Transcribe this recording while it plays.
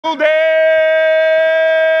Building!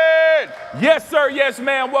 Yes, sir. Yes,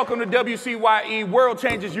 ma'am. Welcome to WCYE, World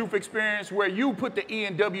Changes Youth Experience, where you put the E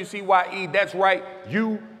in WCYE. That's right.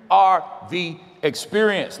 You are the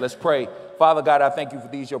experience. Let's pray. Father God, I thank you for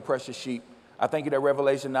these, your precious sheep. I thank you that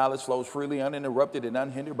revelation knowledge flows freely, uninterrupted, and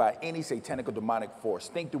unhindered by any satanic or demonic force.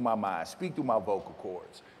 Think through my mind. Speak through my vocal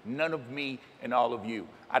cords. None of me and all of you.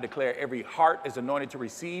 I declare every heart is anointed to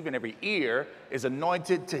receive and every ear is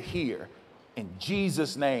anointed to hear. In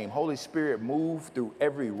Jesus' name, Holy Spirit, move through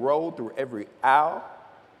every row, through every aisle,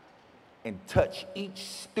 and touch each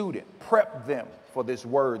student. Prep them for this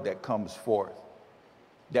word that comes forth,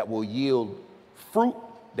 that will yield fruit,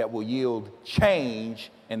 that will yield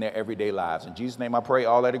change in their everyday lives. In Jesus' name I pray,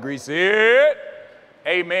 all that agree, say it.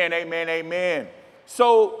 Amen, amen, amen.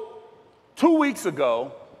 So 2 weeks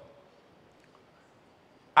ago,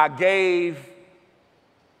 I gave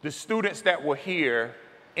the students that were here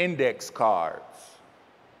index cards.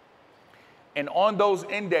 And on those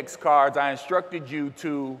index cards, I instructed you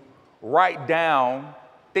to write down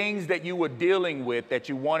things that you were dealing with that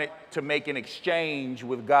you wanted to make an exchange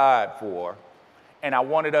with God for. And I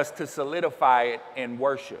wanted us to solidify it in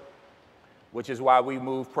worship, which is why we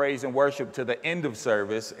moved praise and worship to the end of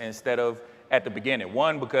service instead of at the beginning.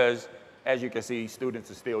 One, because as you can see, students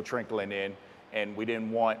are still trickling in, and we didn't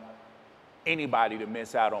want anybody to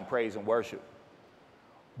miss out on praise and worship.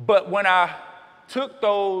 But when I took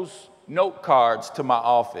those note cards to my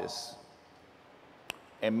office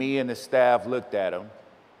and me and the staff looked at them,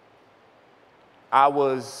 I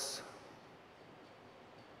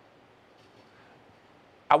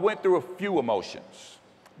went through a few emotions.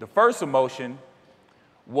 The first emotion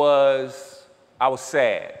was I was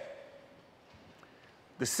sad.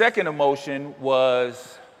 The second emotion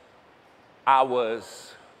was I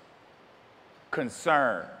was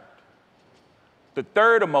concerned. The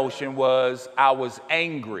third emotion was I was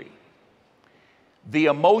angry. The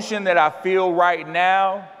emotion that I feel right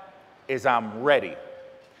now is I'm ready.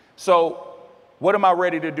 So what am I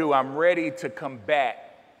ready to do? I'm ready to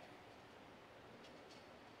combat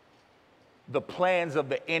the plans of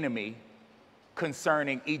the enemy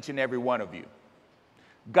concerning each and every one of you.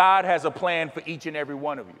 God has a plan for each and every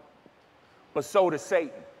one of you, but so does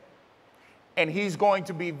Satan. And he's going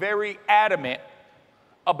to be very adamant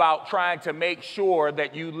about trying to make sure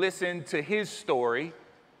that you listen to his story,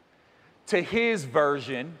 to his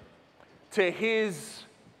version, to his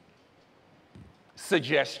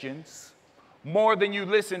suggestions, more than you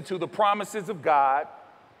listen to the promises of God,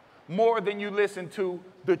 more than you listen to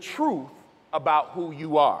the truth about who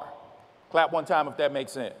you are. Clap one time if that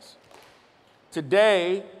makes sense.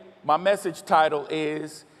 Today, my message title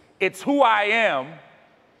is, It's Who I Am,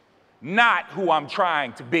 Not Who I'm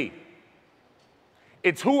Trying to Be.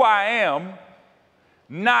 It's who I am,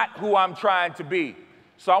 not who I'm trying to be.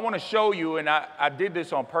 So I want to show you, and I did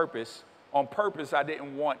this on purpose. On purpose, I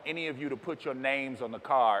didn't want any of you to put your names on the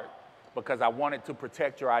card because I wanted to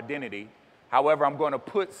protect your identity. However, I'm going to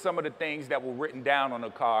put some of the things that were written down on the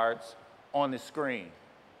cards on the screen.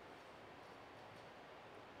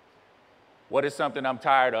 What is something I'm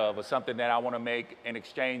tired of, or something that I want to make an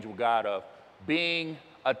exchange with God of? Being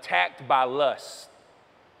attacked by lust,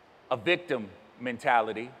 a victim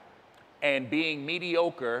mentality, and being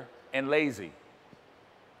mediocre and lazy.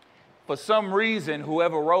 For some reason,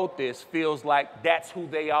 whoever wrote this feels like that's who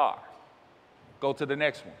they are. Go to the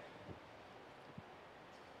next one.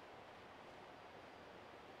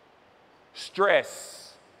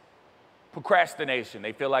 Stress, procrastination.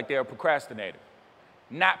 They feel like they're a procrastinator.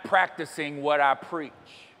 Not practicing what I preach.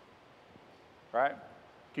 Right?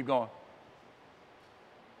 Keep going.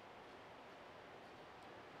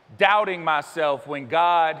 Doubting myself when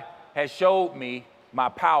God has showed me my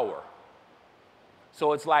power.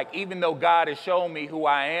 So it's like, even though God has shown me who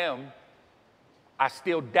I am, I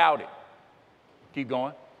still doubt it. Keep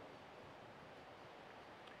going.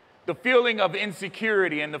 The feeling of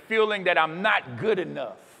insecurity and the feeling that I'm not good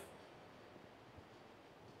enough.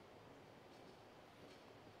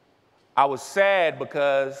 I was sad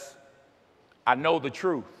because I know the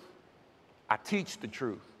truth. I teach the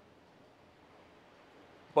truth.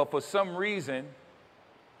 But for some reason,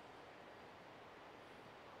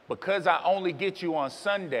 because I only get you on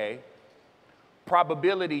Sunday,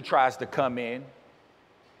 probability tries to come in,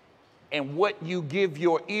 and what you give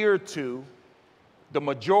your ear to, the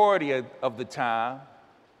majority of the time,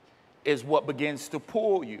 is what begins to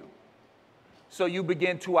pull you. So you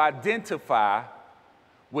begin to identify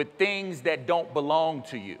with things that don't belong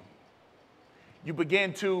to you. You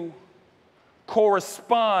begin to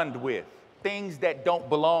correspond with things that don't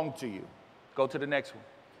belong to you. Go to the next one.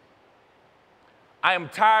 I am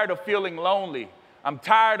tired of feeling lonely. I'm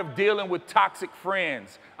tired of dealing with toxic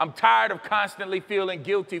friends. I'm tired of constantly feeling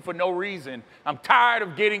guilty for no reason. I'm tired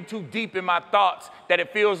of getting too deep in my thoughts that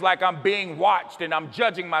it feels like I'm being watched and I'm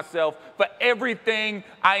judging myself for everything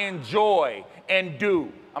I enjoy and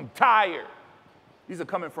do. I'm tired. These are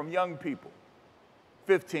coming from young people,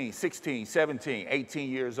 15, 16, 17, 18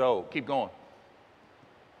 years old. Keep going.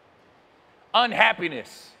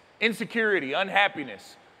 Unhappiness, insecurity,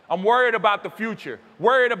 unhappiness. I'm worried about the future,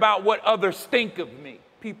 worried about what others think of me.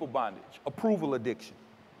 People bondage, approval addiction.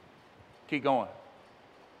 Keep going.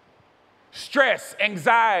 Stress,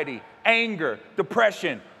 anxiety, anger,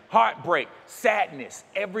 depression, heartbreak, sadness,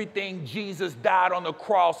 everything Jesus died on the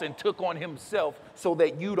cross and took on himself so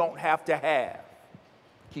that you don't have to have.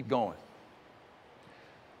 Keep going.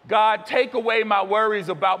 God, take away my worries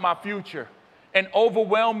about my future and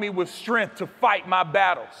overwhelm me with strength to fight my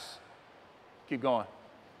battles. Keep going.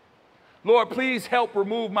 Lord, please help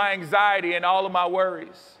remove my anxiety and all of my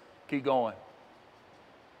worries. Keep going.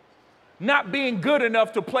 Not being good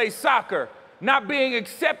enough to play soccer, not being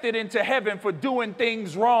accepted into heaven for doing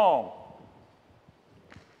things wrong.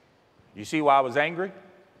 You see why I was angry?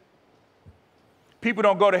 People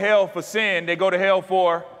don't go to hell for sin, they go to hell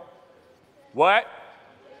for what?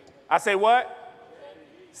 I say what?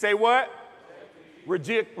 Say what?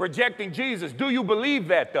 Rejecting Jesus. Do you believe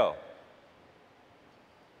that though?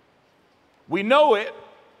 We know it,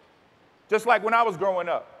 just like when I was growing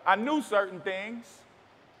up. I knew certain things.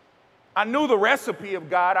 I knew the recipe of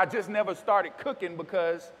God. I just never started cooking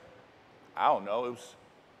because, I don't know,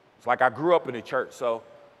 it's like I grew up in the church, so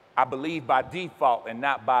I believed by default and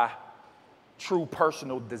not by true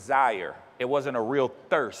personal desire. It wasn't a real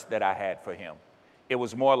thirst that I had for him. It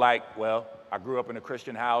was more like, well, I grew up in a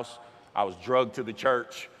Christian house. I was drugged to the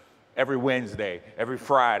church every Wednesday, every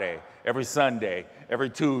Friday, every Sunday, every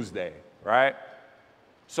Tuesday, right?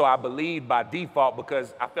 So I believed by default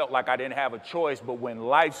because I felt like I didn't have a choice. But when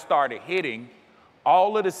life started hitting,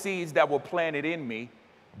 all of the seeds that were planted in me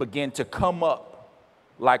began to come up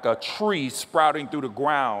like a tree sprouting through the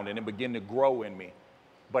ground, and it began to grow in me.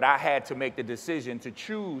 But I had to make the decision to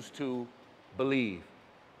choose to believe.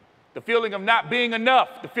 The feeling of not being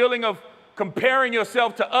enough, the feeling of comparing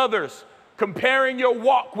yourself to others, comparing your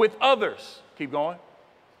walk with others. Keep going.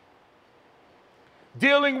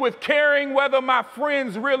 Dealing with caring whether my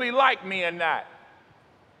friends really like me or not.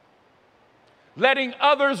 Letting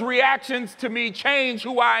others' reactions to me change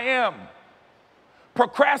who I am.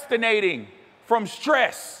 Procrastinating from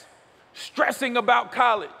stress. Stressing about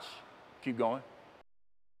college. Keep going.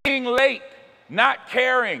 Being late, not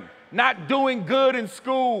caring, not doing good in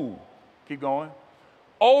school. Keep going.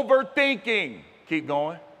 Overthinking. Keep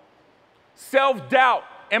going. Self-doubt.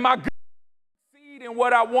 Am I going to succeed in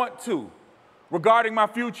what I want to? Regarding my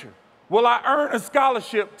future, will I earn a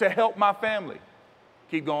scholarship to help my family?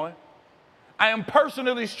 Keep going. I am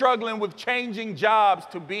personally struggling with changing jobs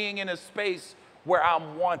to being in a space where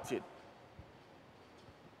I'm wanted.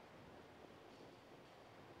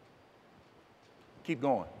 Keep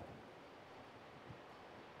going.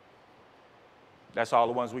 That's all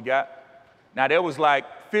the ones we got. Now there was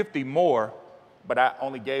like 50 more, but I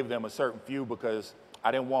only gave them a certain few because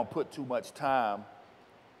I didn't want to put too much time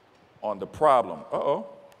on the problem. Uh-oh.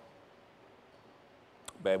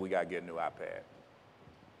 Babe, we got to get a new iPad.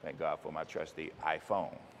 Thank God for my trusty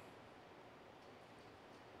iPhone.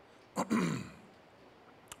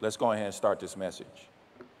 Let's go ahead and start this message.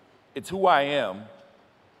 It's who I am.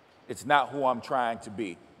 It's not who I'm trying to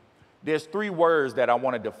be. There's 3 words that I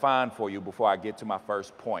want to define for you before I get to my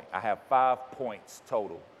first point. I have 5 points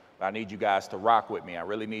total. But I need you guys to rock with me. I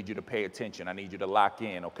really need you to pay attention. I need you to lock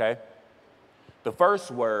in, okay? The first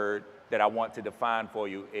word that I want to define for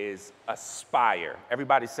you is aspire.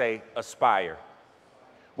 Everybody say aspire.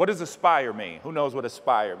 What does aspire mean? Who knows what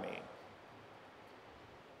aspire means?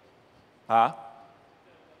 Huh?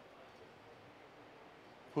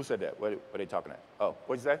 Who said that? What are they talking about? Oh,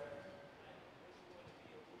 what'd you say?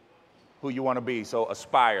 Who you want to be. So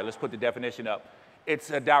aspire. Let's put the definition up. It's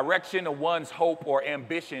a direction of one's hope or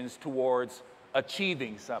ambitions towards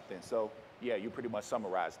achieving something. So yeah, you pretty much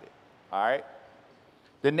summarized it. All right?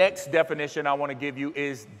 The next definition I want to give you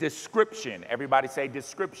is description. Everybody say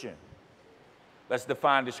description. Let's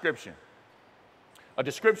define description. A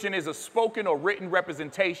description is a spoken or written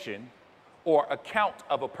representation or account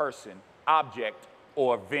of a person, object,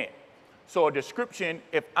 or event. So a description,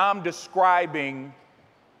 if I'm describing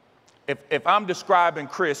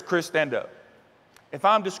Chris, stand up. If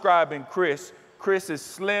I'm describing Chris is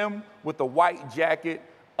slim with a white jacket,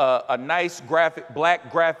 a nice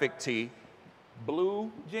black graphic tee,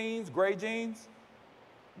 blue jeans, gray jeans,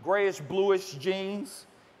 grayish bluish jeans,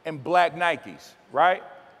 and black Nikes. right?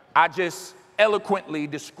 I just eloquently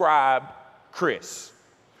described Chris.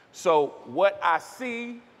 So what I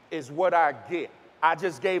see is what I get. I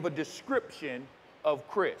just gave a description of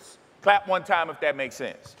Chris. Clap one time if that makes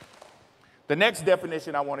sense. The next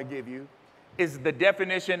definition I want to give you is the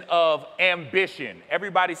definition of ambition.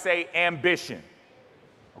 Everybody say ambition.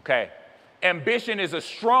 Okay. Ambition is a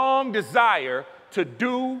strong desire to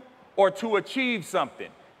do or to achieve something,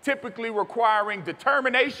 typically requiring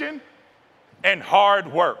determination and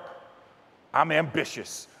hard work. I'm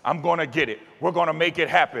ambitious. I'm going to get it. We're going to make it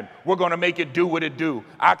happen. We're going to make it do what it do.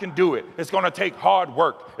 I can do it. It's going to take hard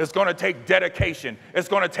work. It's going to take dedication. It's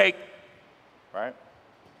going to take, right?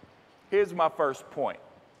 Here's my first point.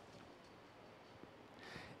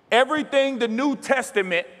 Everything the New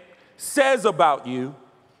Testament says about you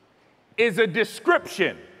is a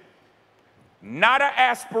description, not an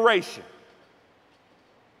aspiration.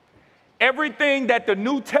 Everything that the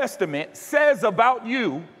New Testament says about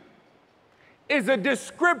you is a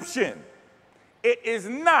description. It is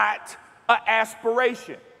not an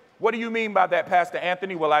aspiration. What do you mean by that, Pastor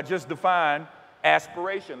Anthony? Well, I just defined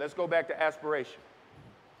aspiration. Let's go back to aspiration.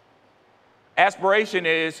 Aspiration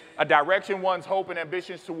is a direction one's hope and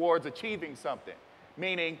ambitions towards achieving something,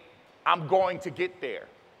 meaning I'm going to get there.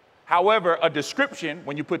 However, a description,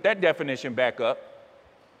 when you put that definition back up,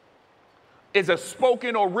 is a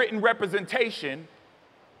spoken or written representation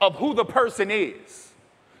of who the person is.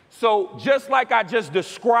 So just like I just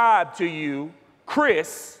described to you,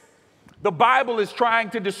 Chris, the Bible is trying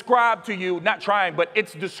to describe to you, not trying, but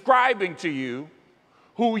it's describing to you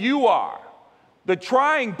who you are. The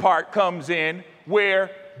trying part comes in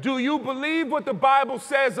where, do you believe what the Bible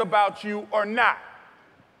says about you or not?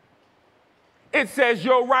 It says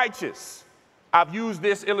you're righteous. I've used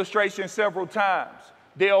this illustration several times.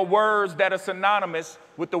 There are words that are synonymous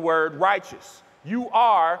with the word righteous. You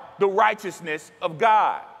are the righteousness of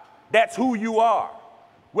God. That's who you are.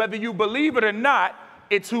 Whether you believe it or not,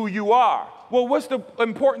 it's who you are. Well, what's the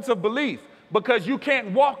importance of belief? Because you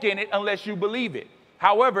can't walk in it unless you believe it.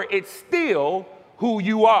 However, it's still who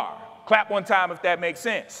you are. Clap one time if that makes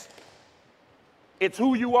sense. It's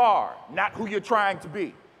who you are, not who you're trying to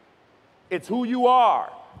be. It's who you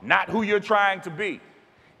are, not who you're trying to be.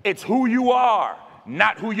 It's who you are,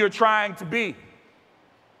 not who you're trying to be.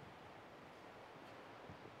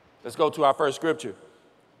 Let's go to our first scripture.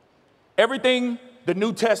 Everything the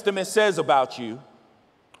New Testament says about you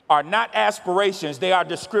are not aspirations, they are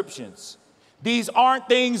descriptions. These aren't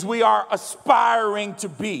things we are aspiring to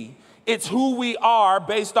be. It's who we are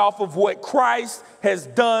based off of what Christ has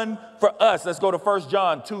done for us. Let's go to 1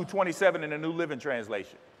 John 2:27 in the New Living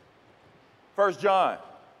Translation. 1 John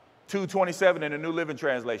 2:27 in the New Living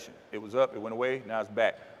Translation. It was up, it went away, now it's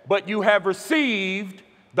back. But you have received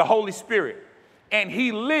the Holy Spirit, and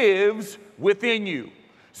he lives within you.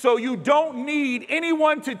 So you don't need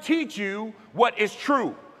anyone to teach you what is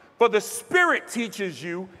true. For the Spirit teaches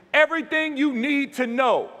you everything you need to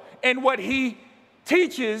know. And what he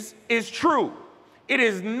teaches is true. It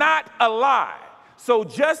is not a lie. So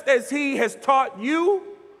just as he has taught you,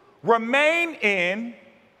 remain in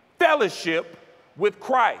fellowship with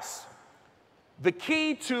Christ. The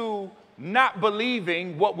key to not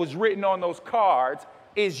believing what was written on those cards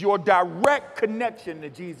is your direct connection to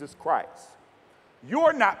Jesus Christ.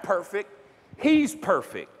 You're not perfect, he's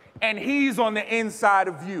perfect, and he's on the inside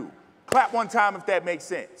of you. Clap one time if that makes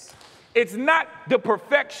sense. It's not the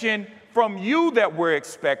perfection from you that we're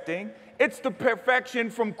expecting, it's the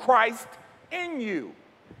perfection from Christ in you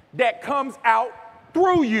that comes out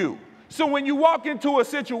through you. So when you walk into a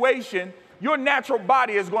situation, your natural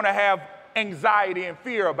body is going to have anxiety and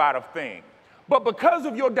fear about a thing. But because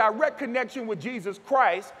of your direct connection with Jesus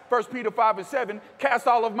Christ, 1 Peter 5:7, cast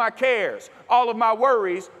all of my cares, all of my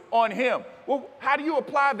worries on him. Well, how do you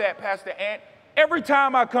apply that, Pastor Ant? Every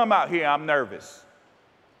time I come out here, I'm nervous.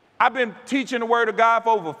 I've been teaching the word of God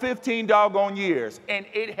for over 15 doggone years, and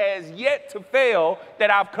it has yet to fail that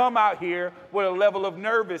I've come out here with a level of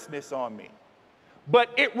nervousness on me. But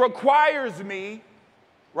it requires me,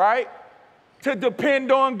 right, to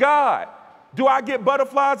depend on God. Do I get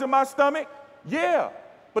butterflies in my stomach? Yeah,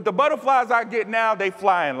 but the butterflies I get now, they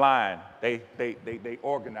fly in line. They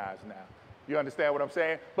organize now. You understand what I'm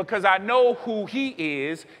saying? Because I know who he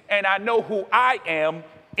is, and I know who I am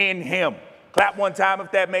in him. Clap one time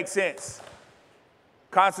if that makes sense.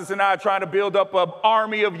 Constance and I are trying to build up an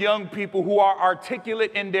army of young people who are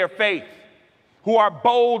articulate in their faith, who are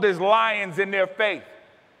bold as lions in their faith.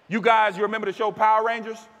 You guys, you remember the show Power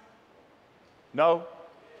Rangers? No?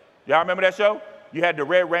 Y'all remember that show? You had the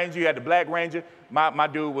Red Ranger, you had the Black Ranger. My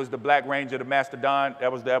dude was the Black Ranger, the Mastodon.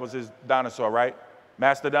 That was his dinosaur, right?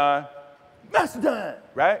 Mastodon. That's done,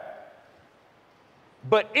 right?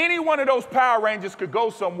 But any one of those Power Rangers could go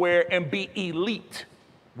somewhere and be elite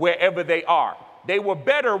wherever they are. They were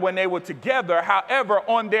better when they were together. However,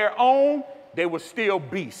 on their own, they were still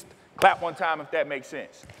beasts. Clap one time if that makes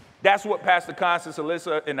sense. That's what Pastor Constance,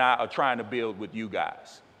 Alyssa, and I are trying to build with you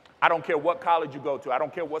guys. I don't care what college you go to. I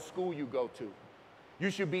don't care what school you go to. You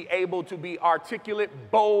should be able to be articulate,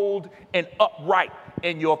 bold, and upright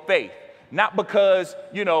in your faith. Not because,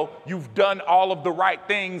 you've done all of the right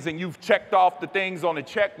things and you've checked off the things on the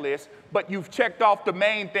checklist, but you've checked off the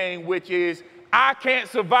main thing, which is, I can't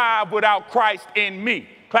survive without Christ in me.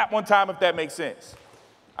 Clap one time if that makes sense.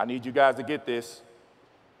 I need you guys to get this.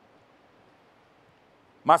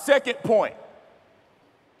 My second point,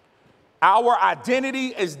 our identity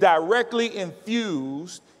is directly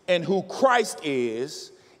infused in who Christ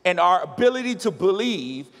is and our ability to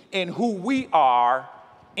believe in who we are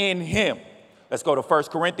in him. Let's go to 1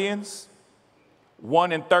 Corinthians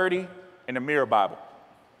 1:30 in the Mirror Bible.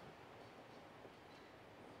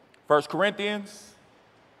 1 Corinthians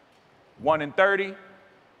 1:30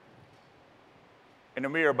 in the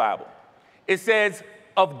Mirror Bible. It says,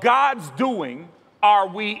 of God's doing are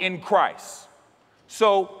we in Christ.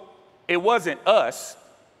 So it wasn't us,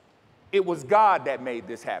 it was God that made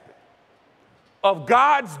this happen. Of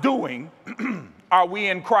God's doing are we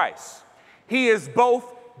in Christ. He is both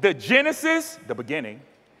the genesis, the beginning,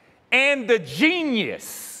 and the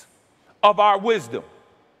genius of our wisdom.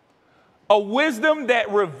 A wisdom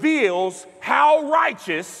that reveals how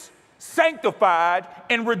righteous, sanctified,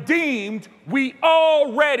 and redeemed we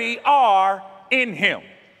already are in him.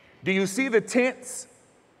 Do you see the tense?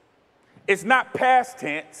 It's not past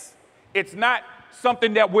tense. It's not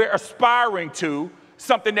something that we're aspiring to,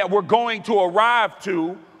 something that we're going to arrive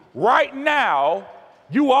to. Right now,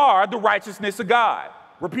 you are the righteousness of God.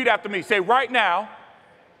 Repeat after me. Say, right now.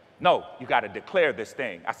 No, you got to declare this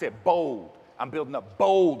thing. I said bold. I'm building up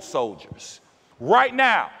bold soldiers. Right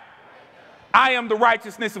now, I am the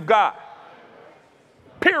righteousness of God.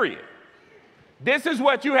 Period. This is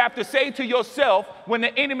what you have to say to yourself when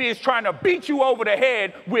the enemy is trying to beat you over the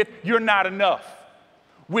head with you're not enough.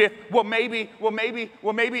 With, well, maybe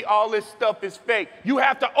all this stuff is fake. You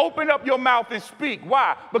have to open up your mouth and speak.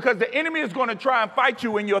 Why? Because the enemy is going to try and fight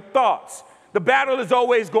you in your thoughts. The battle is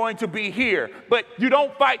always going to be here. But you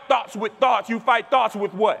don't fight thoughts with thoughts. You fight thoughts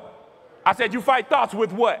with what? I said you fight thoughts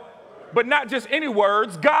with what? But not just any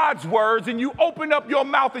words, God's words, and you open up your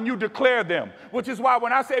mouth and you declare them. Which is why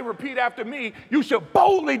when I say repeat after me, you should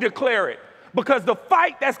boldly declare it. Because the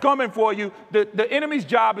fight that's coming for you, the enemy's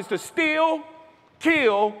job is to steal,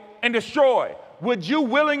 kill, and destroy. Would you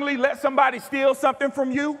willingly let somebody steal something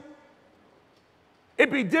from you?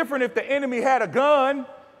 It'd be different if the enemy had a gun,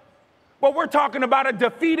 but we're talking about a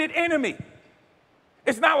defeated enemy.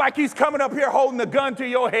 It's not like he's coming up here holding a gun to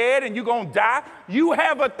your head and you're going to die. You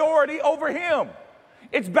have authority over him.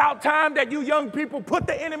 It's about time that you young people put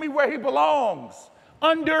the enemy where he belongs,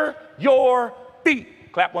 under your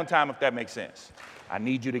feet. Clap one time if that makes sense. I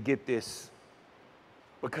need you to get this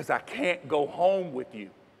because I can't go home with you.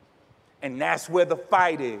 And that's where the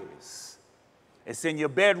fight is. It's in your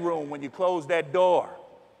bedroom when you close that door.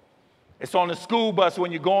 It's on the school bus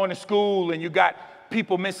when you're going to school and you got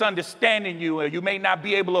people misunderstanding you, or you may not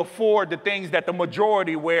be able to afford the things that the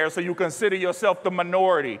majority wear, so you consider yourself the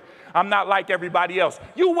minority. I'm not like everybody else.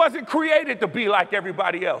 You wasn't created to be like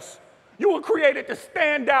everybody else. You were created to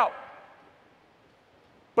stand out.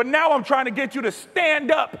 But now I'm trying to get you to stand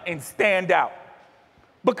up and stand out.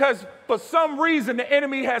 Because for some reason, the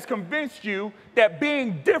enemy has convinced you that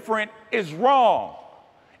being different is wrong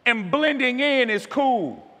and blending in is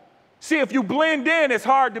cool. See, if you blend in, it's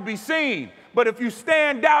hard to be seen. But if you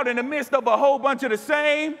stand out in the midst of a whole bunch of the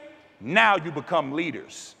same, now you become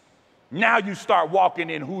leaders. Now you start walking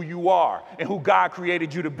in who you are and who God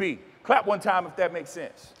created you to be. Clap one time if that makes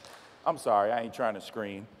sense. I'm sorry, I ain't trying to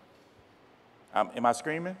scream. Am I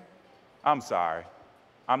screaming? I'm sorry.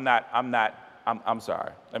 I'm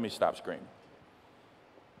sorry. Let me stop screaming.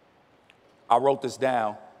 I wrote this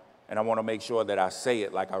down, and I want to make sure that I say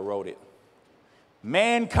it like I wrote it.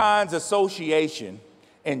 Mankind's association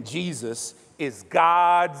in Jesus is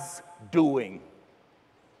God's doing.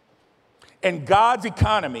 In God's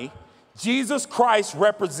economy, Jesus Christ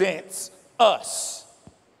represents us.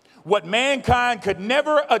 What mankind could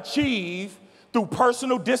never achieve through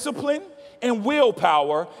personal discipline and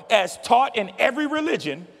willpower, as taught in every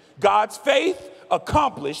religion, God's faith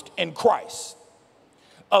accomplished in Christ.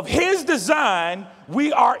 Of his design,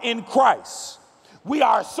 we are in Christ. We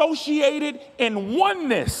are associated in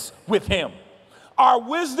oneness with him. Our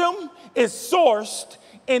wisdom is sourced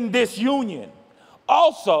in this union.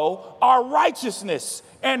 Also, our righteousness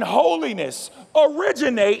and holiness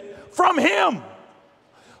originate from him.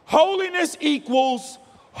 Holiness equals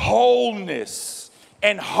wholeness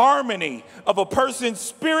and harmony of a person's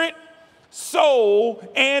spirit, soul,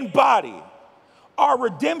 and body. Our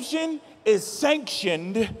redemption is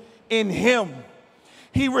sanctioned in him.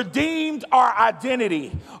 He redeemed our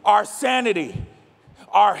identity, our sanity,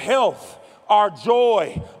 our health, our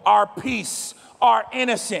joy, our peace, our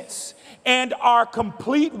innocence, and our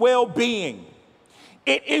complete well-being.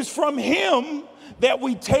 It is from him that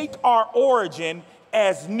we take our origin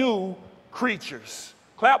as new creatures.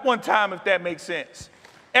 Clap one time if that makes sense.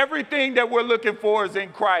 Everything that we're looking for is in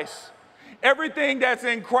Christ. Everything that's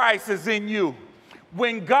in Christ is in you.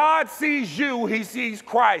 When God sees you, he sees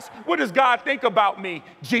Christ. What does God think about me?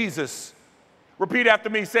 Jesus. Repeat after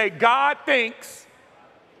me. Say, God thinks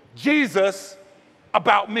Jesus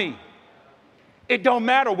about me. It don't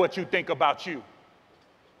matter what you think about you.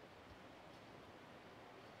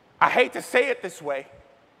 I hate to say it this way,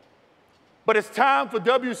 but it's time for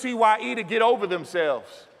WCYE to get over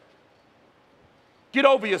themselves. Get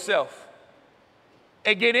over yourself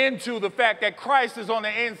and get into the fact that Christ is on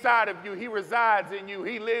the inside of you. He resides in you.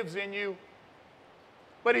 He lives in you.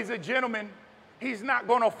 But he's a gentleman. He's not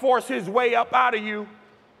going to force his way up out of you.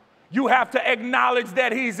 You have to acknowledge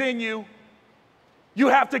that he's in you. You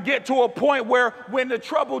have to get to a point where when the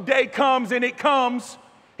troubled day comes, and it comes,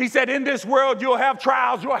 he said, in this world you'll have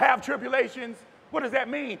trials, you'll have tribulations. What does that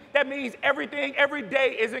mean? That means everything, every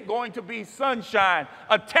day isn't going to be sunshine.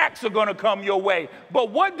 Attacks are going to come your way.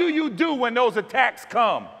 But what do you do when those attacks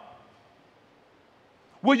come?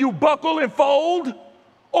 Will you buckle and fold?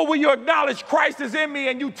 Or will you acknowledge Christ is in me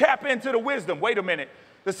and you tap into the wisdom? Wait a minute.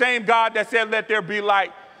 The same God that said, let there be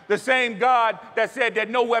light. The same God that said that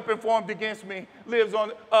no weapon formed against me lives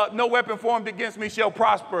on, no weapon formed against me shall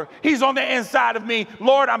prosper. He's on the inside of me.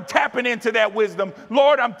 Lord, I'm tapping into that wisdom.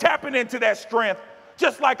 Lord, I'm tapping into that strength,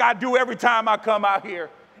 just like I do every time I come out here.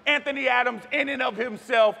 Anthony Adams, in and of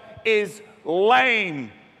himself, is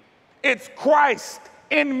lame. It's Christ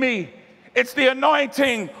in me. It's the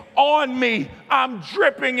anointing on me. I'm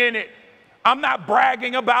dripping in it. I'm not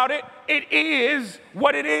bragging about it. It is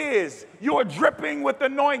what it is. You are dripping with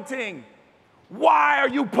anointing. Why are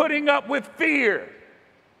you putting up with fear?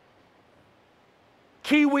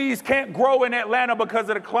 Kiwis can't grow in Atlanta because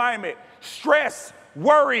of the climate. Stress,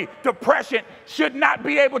 worry, depression should not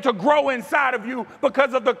be able to grow inside of you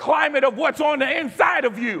because of the climate of what's on the inside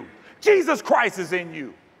of you. Jesus Christ is in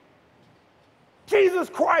you. Jesus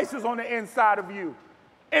Christ is on the inside of you.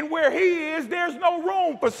 And where he is, there's no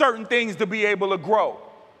room for certain things to be able to grow.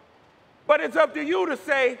 But it's up to you to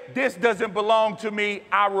say, this doesn't belong to me.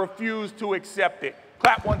 I refuse to accept it.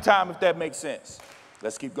 Clap one time if that makes sense.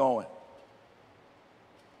 Let's keep going.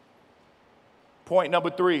 Point number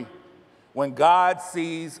 3. When God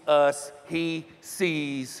sees us, he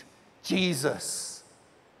sees Jesus.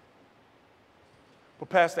 But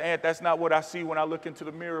Pastor Ant, that's not what I see when I look into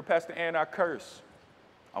the mirror. Pastor Ant, I curse.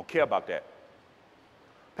 I don't care about that.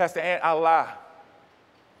 Pastor Ant, I lie.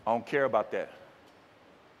 I don't care about that.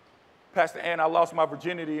 Pastor Ant, I lost my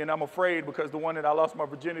virginity, and I'm afraid because the one that I lost my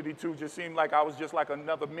virginity to just seemed like I was just like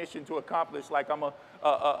another mission to accomplish, like I'm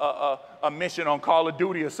a mission on Call of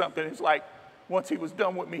Duty or something. It's like once he was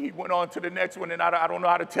done with me, he went on to the next one, and I don't know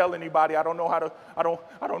how to tell anybody. I don't know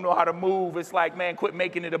how to move. It's like, man, quit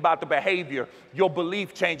making it about the behavior. Your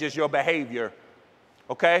belief changes your behavior,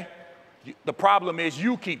 okay? The problem is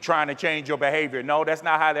you keep trying to change your behavior. No, that's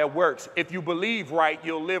not how that works. If you believe right,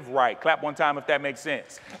 you'll live right. Clap one time if that makes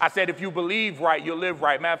sense. I said if you believe right, you'll live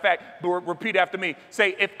right. Matter of fact, repeat after me.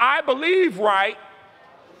 Say, if I believe right.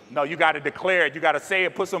 No, you got to declare it. You got to say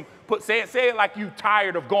it. Say it like you're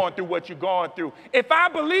tired of going through what you're going through. If I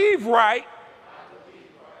believe right,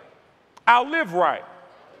 I'll live right.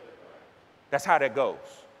 That's how that goes.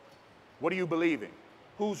 What are you believing?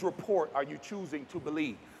 Whose report are you choosing to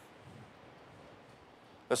believe?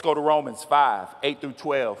 Let's go to Romans 5, 8 through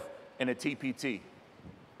 12 in the TPT.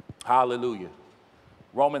 Hallelujah.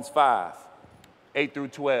 Romans 5, 8 through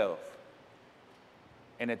 12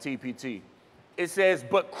 in the TPT. It says,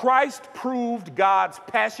 but Christ proved God's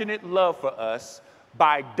passionate love for us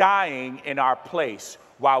by dying in our place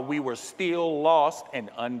while we were still lost and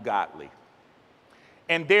ungodly.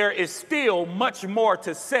 And there is still much more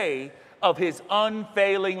to say of his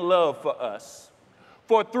unfailing love for us.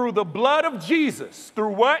 For through the blood of Jesus,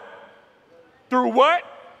 through what? Through what?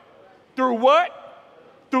 Through what?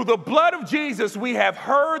 Through the blood of Jesus, we have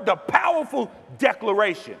heard the powerful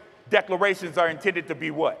declaration. Declarations are intended to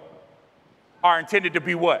be what? Are intended to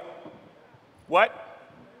be what? What?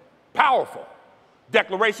 Powerful.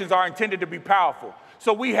 Declarations are intended to be powerful.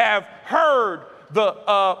 So we have heard the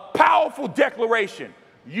powerful declaration,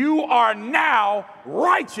 you are now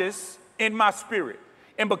righteous in my spirit.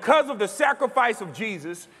 And because of the sacrifice of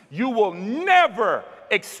Jesus, you will never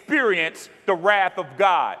experience the wrath of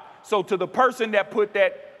God. So to the person that put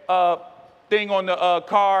that thing on the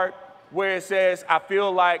card where it says, I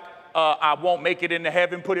feel like I won't make it into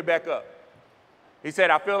heaven, put it back up. He said,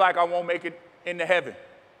 I feel like I won't make it into heaven.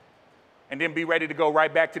 And then be ready to go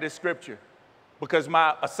right back to this scripture. Because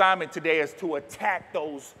my assignment today is to attack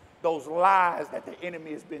those lies that the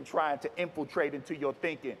enemy has been trying to infiltrate into your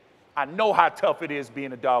thinking. I know how tough it is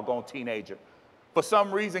being a doggone teenager. For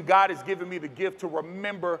some reason, God has given me the gift to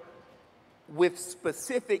remember with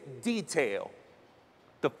specific detail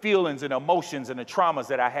the feelings and emotions and the traumas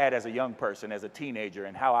that I had as a young person, as a teenager,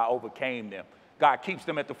 and how I overcame them. God keeps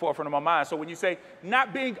them at the forefront of my mind. So when you say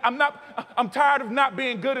I'm tired of not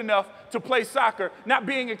being good enough to play soccer, not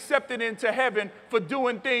being accepted into heaven for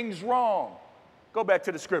doing things wrong. Go back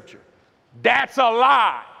to the scripture. That's a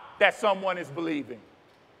lie that someone is believing.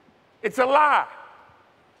 It's a lie.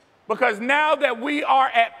 Because now that we are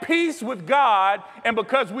at peace with God and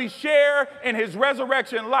because we share in his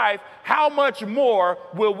resurrection life, how much more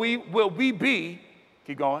will we be?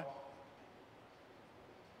 Keep going.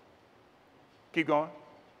 Keep going.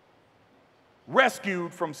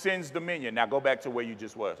 Rescued from sin's dominion. Now go back to where you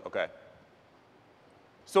just was. Okay.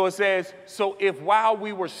 So it says, so if while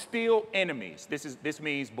we were still enemies, this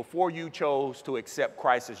means before you chose to accept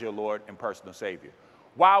Christ as your Lord and personal Savior.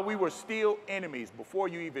 While we were still enemies, before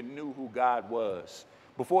you even knew who God was,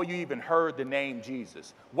 before you even heard the name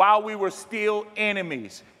Jesus, while we were still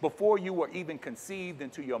enemies, before you were even conceived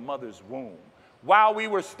into your mother's womb, while we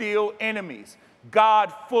were still enemies,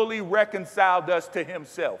 God fully reconciled us to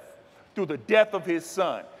himself through the death of his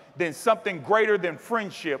son. Then something greater than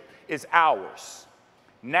friendship is ours.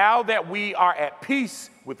 Now that we are at peace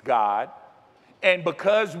with God, and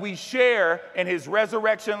because we share in his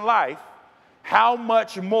resurrection life, how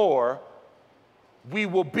much more we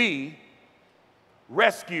will be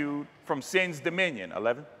rescued from sin's dominion.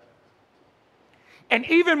 11. And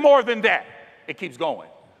even more than that, it keeps going.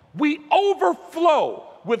 We overflow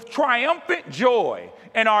with triumphant joy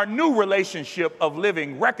in our new relationship of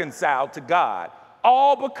living reconciled to God.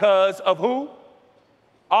 All because of who?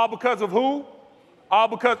 All because of who? All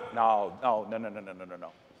because, no.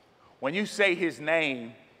 When you say his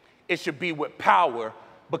name, it should be with power,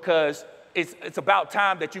 because it's about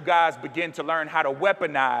time that you guys begin to learn how to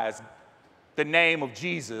weaponize the name of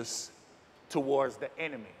Jesus towards the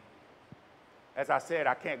enemy. As I said,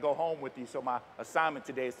 I can't go home with you, so my assignment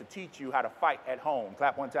today is to teach you how to fight at home.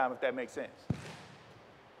 Clap one time if that makes sense.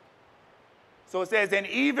 So it says, and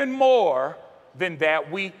even more than that,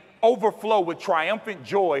 we overflow with triumphant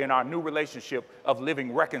joy in our new relationship of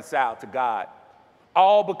living reconciled to God.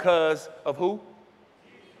 All because of who?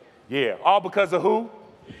 Yeah, all because of who?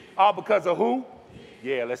 All because of who?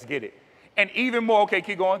 Yeah, let's get it. And even more, okay,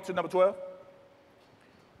 keep going to number 12.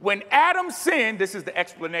 When Adam sinned, this is the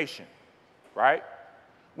explanation, right?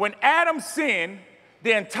 When Adam sinned,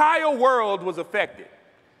 the entire world was affected.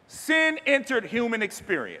 Sin entered human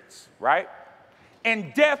experience, right?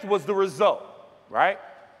 And death was the result, right?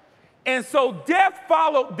 And so death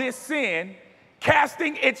followed this sin,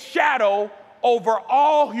 casting its shadow over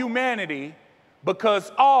all humanity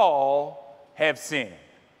because all have sinned.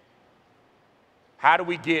 How do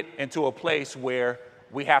we get into a place where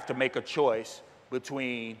we have to make a choice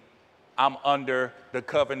between I'm under the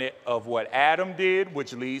covenant of what Adam did,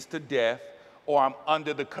 which leads to death, or I'm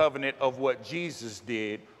under the covenant of what Jesus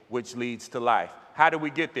did, which leads to life? How do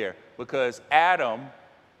we get there? Because Adam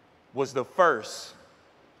was the first.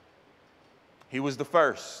 He was the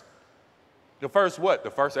first. The first what?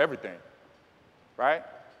 The first everything, right?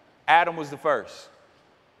 Adam was the first.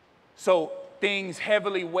 So things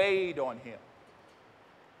heavily weighed on him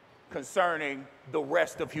concerning the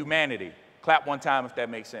rest of humanity. Clap one time if that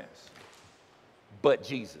makes sense. But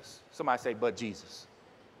Jesus. Somebody say, but Jesus.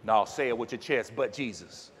 No, say it with your chest, but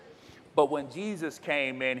Jesus. But when Jesus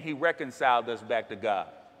came in, he reconciled us back to God.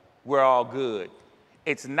 We're all good.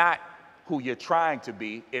 It's not who you're trying to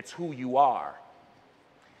be, it's who you are.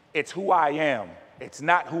 It's who I am. It's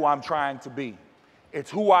not who I'm trying to be.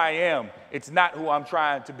 It's who I am. It's not who I'm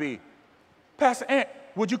trying to be. Pastor Ant,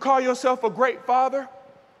 would you call yourself a great father?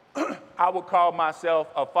 I would call myself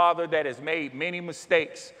a father that has made many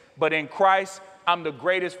mistakes, but in Christ, I'm the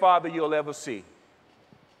greatest father you'll ever see.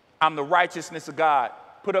 I'm the righteousness of God.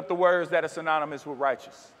 Put up the words that are synonymous with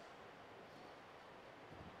righteous.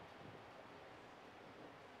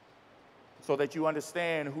 So that you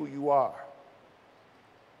understand who you are.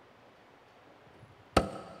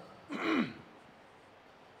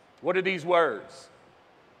 What are these words?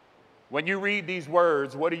 When you read these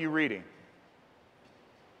words, what are you reading?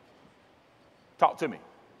 Talk to me.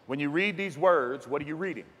 When you read these words, what are you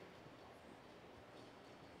reading?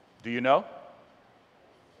 Do you know?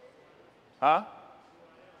 Huh?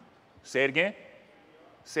 Say it again.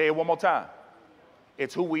 Say it one more time.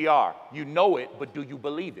 It's who we are. You know it, but do you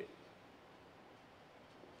believe it?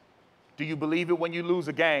 Do you believe it when you lose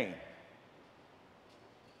a game?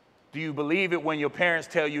 Do you believe it when your parents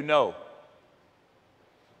tell you no?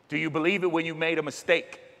 Do you believe it when you made a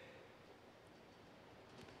mistake?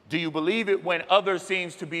 Do you believe it when others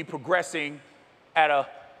seems to be progressing at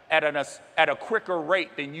a quicker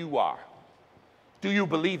rate than you are? Do you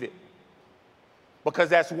believe it? Because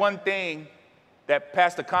that's one thing that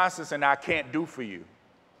Pastor Constance and I can't do for you.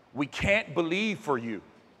 We can't believe for you.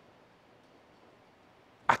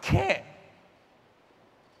 I can't.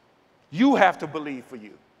 You have to believe for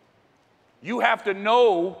you. You have to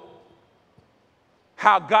know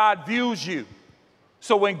how God views you.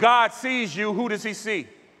 So when God sees you, who does he see?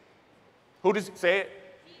 Who does he say it?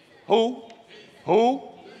 Who? Who?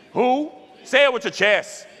 Who? Say it with your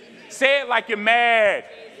chest. Say it like you're mad.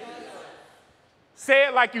 Say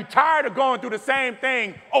it like you're tired of going through the same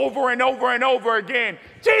thing over and over and over again.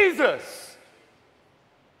 Jesus.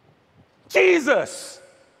 Jesus.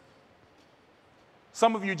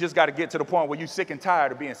 Some of you just got to get to the point where you're sick and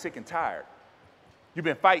tired of being sick and tired. You've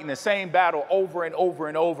been fighting the same battle over and over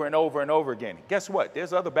and over and over and over again. Guess what?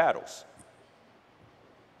 There's other battles.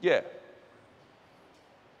 Yeah.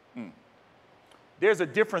 There's a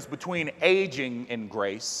difference between aging in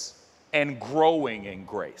grace and growing in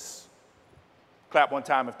grace. Clap one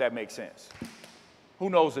time if that makes sense. Who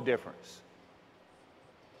knows the difference?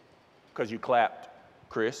 Because you clapped,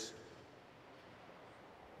 Chris.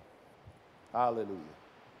 Hallelujah.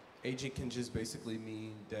 Aging can just basically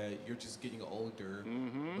mean that you're just getting older,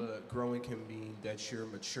 but growing can mean that you're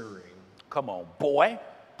maturing. Come on, boy.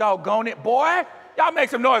 Doggone it, boy. Y'all make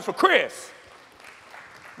some noise for Chris.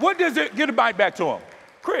 What does it, get a mic back to him.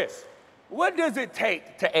 Chris, what does it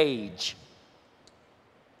take to age?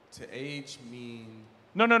 To age mean?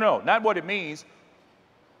 No, not what it means.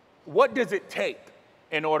 What does it take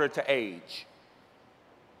in order to age?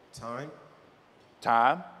 Time.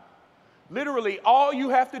 Time. Literally, all you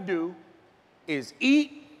have to do is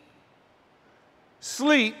eat,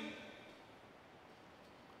 sleep,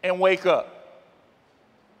 and wake up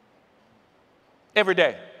every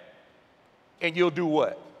day. And you'll do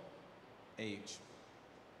what? Age.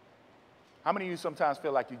 How many of you sometimes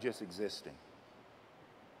feel like you're just existing?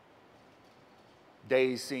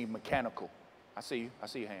 Days seem mechanical. I see you. I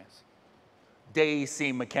see your hands. Days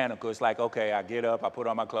seem mechanical. It's like, okay, I get up, I put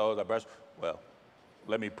on my clothes, I brush. Well,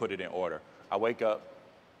 let me put it in order. I wake up,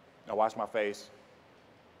 I wash my face,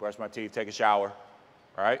 brush my teeth, take a shower,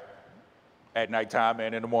 right? At nighttime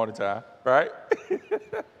and in the morning time, right?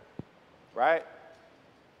 Right?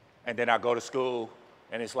 And then I go to school,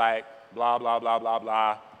 and it's like, blah, blah, blah, blah,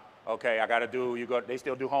 blah. Okay, I got to do, they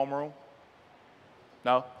still do homeroom?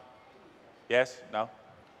 No? Yes? No?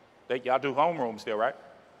 Y'all do homeroom still, right?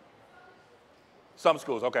 Some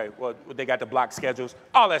schools, okay, well, they got the block schedules,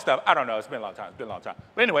 all that stuff. I don't know, it's been a long time,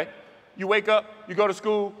 But anyway, you wake up, you go to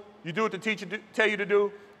school, you do what the teacher tell you to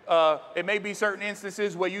do. It may be certain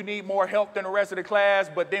instances where you need more help than the rest of the class,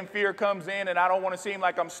 but then fear comes in and I don't want to seem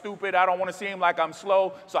like I'm stupid. I don't want to seem like I'm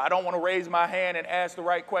slow, so I don't want to raise my hand and ask the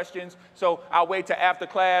right questions. So I'll wait till after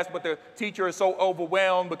class, but the teacher is so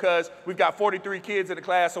overwhelmed because we've got 43 kids in the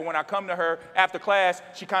class, so when I come to her after class,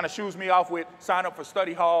 she kind of shoos me off with sign up for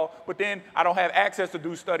study hall, but then I don't have access to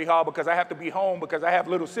do study hall because I have to be home because I have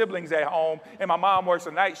little siblings at home and my mom works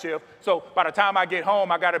a night shift. So by the time I get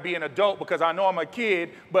home, I got to be an adult because I know I'm a kid,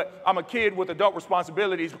 but I'm a kid with adult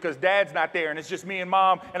responsibilities because dad's not there and it's just me and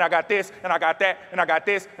mom and I got this and I got that and I got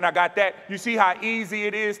this and I got that. You see how easy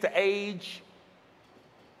it is to age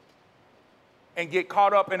and get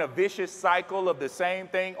caught up in a vicious cycle of the same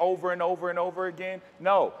thing over and over and over again?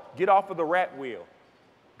 No, get off of the rat wheel.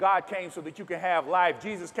 God came so that you can have life.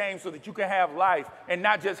 Jesus came so that you can have life and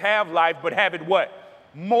not just have life, but have it what?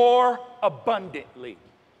 More abundantly.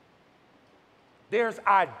 There's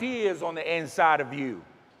ideas on the inside of you.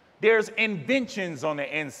 There's inventions on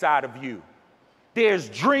the inside of you. There's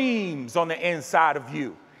dreams on the inside of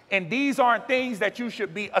you. And these aren't things that you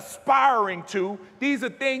should be aspiring to. These are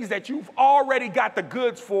things that you've already got the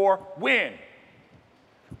goods for. When?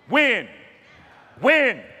 When?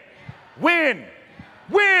 When? When?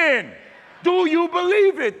 When? Do you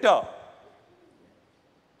believe it though?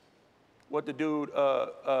 What the dude,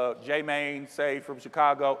 J-Main say from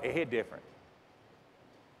Chicago, it hit different.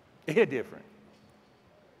 It hit different.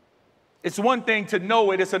 It's one thing to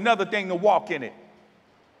know it. It's another thing to walk in it.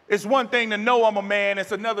 It's one thing to know I'm a man.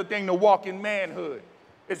 It's another thing to walk in manhood.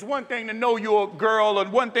 It's one thing to know you're a girl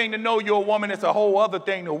and one thing to know you're a woman. It's a whole other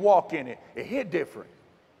thing to walk in it. It hit different.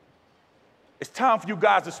 It's time for you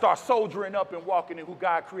guys to start soldiering up and walking in who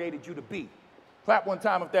God created you to be. Clap one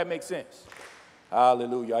time if that makes sense.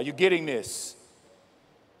 Hallelujah. Are you getting this?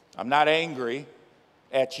 I'm not angry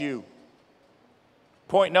at you.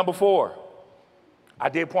 Point number 4. I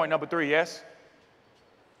did point number 3, yes?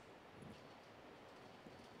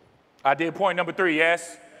 I did point number 3,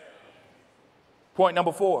 yes? Point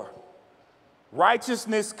number 4.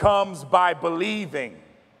 Righteousness comes by believing,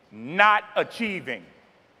 not achieving.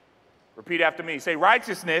 Repeat after me. Say,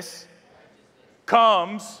 righteousness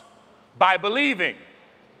comes by believing,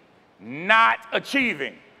 not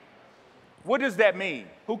achieving. What does that mean?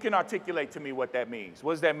 Who can articulate to me what that means?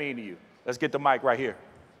 What does that mean to you? Let's get the mic right here.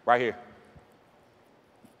 Right here.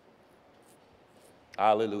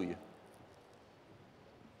 Hallelujah.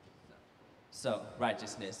 So,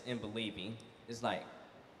 righteousness in believing is like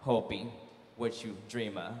hoping what you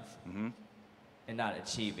dream of and not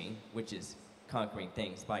achieving, which is conquering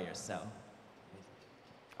things by yourself.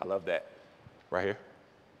 I love that. Right here.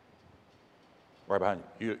 Right behind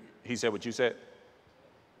you. He said what you said?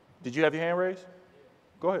 Did you have your hand raised?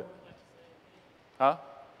 Go ahead. Huh?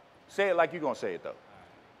 Say it like you're going to say it, though.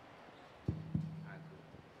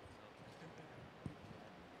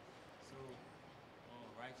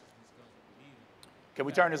 Can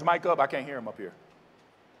we turn this mic up? I can't hear him up here.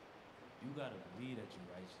 You gotta believe that you're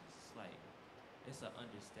righteous. It's like, it's an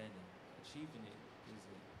understanding. Achieving it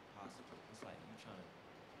isn't possible. It's like you trying to,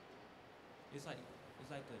 it's like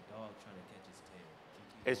a dog trying to catch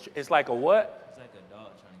his tail. It's like a what? It's like a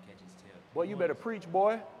dog trying to catch his tail. Boy, you better preach,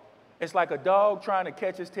 boy. It's like a dog trying to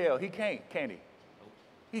catch his tail. He can't, can he?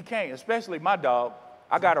 He can't, especially my dog.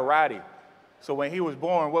 I got a righty. So when he was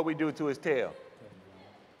born, what we do to his tail?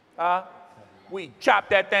 We chop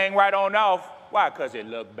that thing right on off. Why? Because it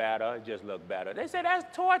looked better. It just looked better. They say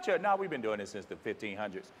that's torture. No, we've been doing this since the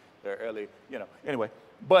 1500s. The early, Anyway,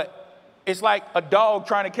 but it's like a dog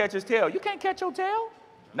trying to catch his tail. You can't catch your tail.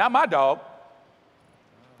 Not my dog.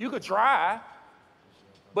 You could try,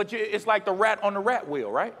 but it's like the rat on the rat wheel,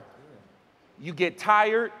 right? You get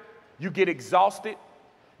tired. You get exhausted.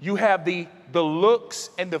 You have the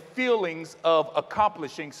looks and the feelings of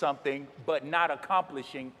accomplishing something, but not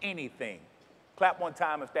accomplishing anything. Clap one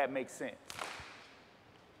time if that makes sense.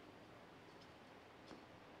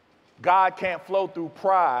 God can't flow through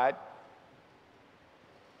pride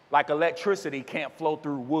like electricity can't flow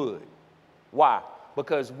through wood. Why?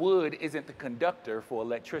 Because wood isn't the conductor for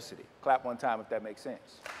electricity. Clap one time if that makes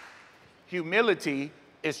sense. Humility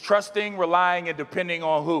is trusting, relying, and depending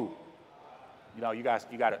on who? You got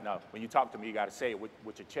to know. When you talk to me, you got to say it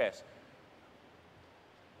with your chest.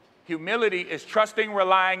 Humility is trusting,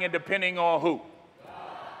 relying, and depending on who?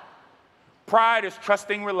 Pride is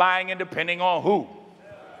trusting, relying, and depending on who?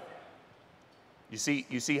 You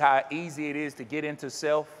see how easy it is to get into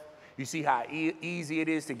self? You see how easy it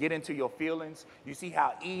is to get into your feelings? You see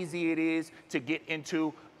how easy it is to get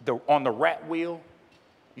into on the rat wheel?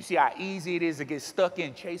 You see how easy it is to get stuck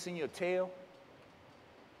in chasing your tail?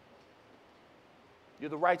 You're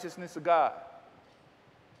the righteousness of God.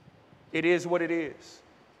 It is what it is.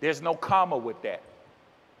 There's no comma with that.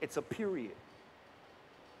 It's a period.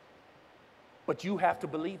 But you have to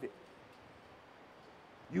believe it.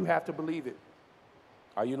 You have to believe it.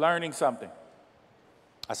 Are you learning something?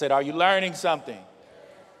 I said, are you learning something?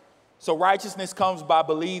 So righteousness comes by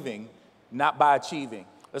believing, not by achieving.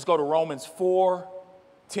 Let's go to Romans 4,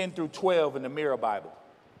 10 through 12 in the Mirror Bible.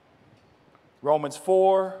 Romans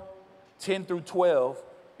 4, 10 through 12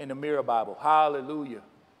 in the Mirror Bible. Hallelujah.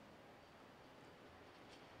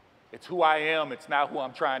 It's who I am. It's not who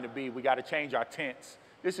I'm trying to be. We got to change our tense.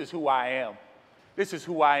 This is who I am. This is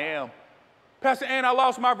who I am. Pastor Ann, I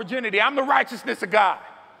lost my virginity. I'm the righteousness of God.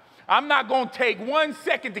 I'm not going to take 1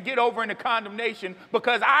 second to get over into condemnation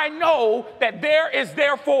because I know that there is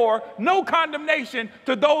therefore no condemnation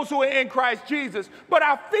to those who are in Christ Jesus. But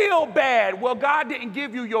I feel bad. Well, God didn't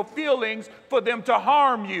give you your feelings for them to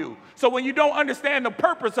harm you. So when you don't understand the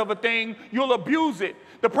purpose of a thing, you'll abuse it.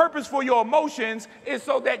 The purpose for your emotions is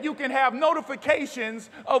so that you can have notifications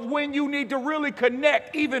of when you need to really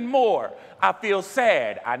connect even more. I feel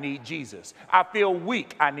sad. I need Jesus. I feel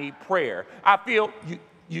weak. I need prayer. I feel...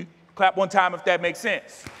 You clap one time if that makes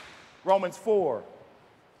sense. Romans 4,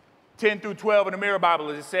 10 through 12 in the Mirror Bible,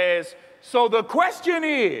 it says, so the question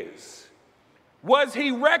is, was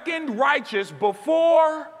he reckoned righteous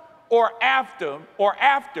before or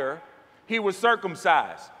after he was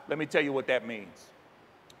circumcised? Let me tell you what that means.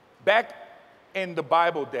 Back in the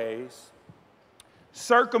Bible days,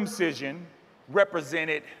 circumcision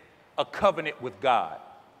represented a covenant with God.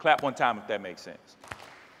 Clap one time if that makes sense.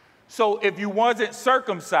 So if you wasn't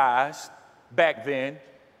circumcised back then,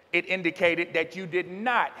 it indicated that you did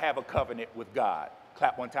not have a covenant with God.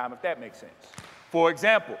 Clap one time if that makes sense. For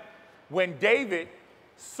example, when David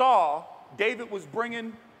was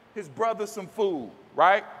bringing his brother some food,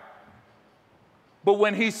 right? But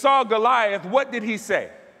when he saw Goliath, what did he say?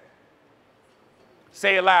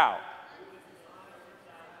 Say it loud.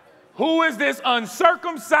 Who is this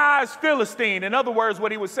uncircumcised Philistine? In other words,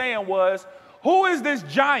 what he was saying was, who is this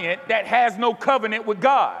giant that has no covenant with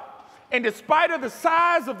God? And despite of the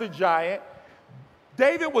size of the giant,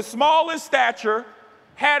 David was small in stature,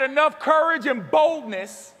 had enough courage and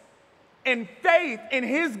boldness and faith in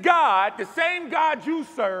his God, the same God you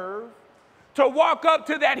serve, to walk up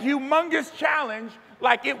to that humongous challenge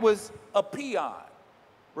like it was a peon.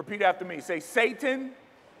 Repeat after me. Say, Satan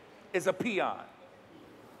is a peon.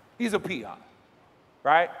 He's a peon,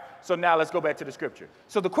 right? So now let's go back to the scripture.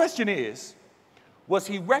 So the question is, was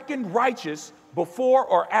he reckoned righteous before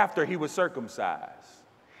or after he was circumcised?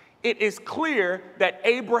 It is clear that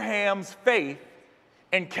Abraham's faith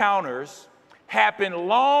encounters happened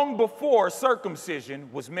long before circumcision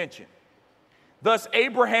was mentioned. Thus,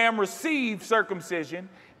 Abraham received circumcision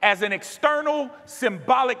as an external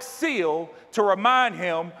symbolic seal to remind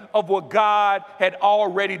him of what God had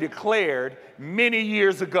already declared many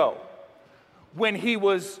years ago when he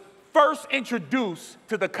was first introduced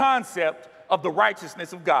to the concept of the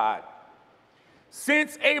righteousness of God.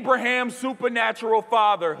 Since Abraham's supernatural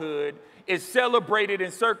fatherhood is celebrated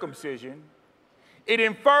in circumcision, it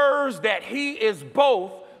infers that he is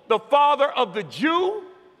both the father of the Jew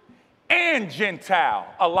and Gentile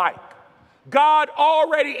alike. God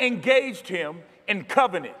already engaged him in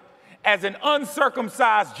covenant as an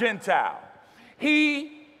uncircumcised Gentile.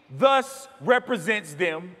 He thus represents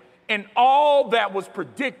them in all that was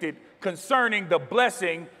predicted concerning the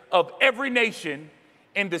blessing of every nation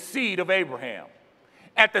in the seed of Abraham.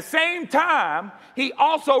 At the same time, he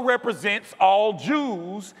also represents all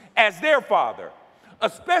Jews as their father,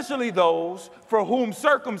 especially those for whom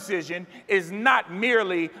circumcision is not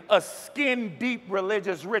merely a skin-deep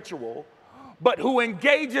religious ritual, but who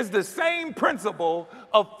engages the same principle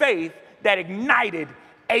of faith that ignited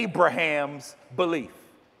Abraham's belief.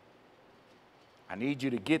 I need you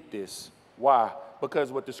to get this. Why?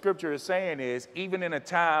 Because what the scripture is saying is, even in a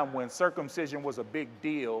time when circumcision was a big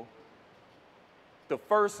deal, the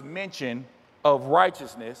first mention of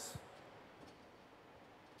righteousness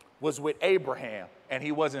was with Abraham, and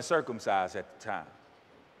he wasn't circumcised at the time.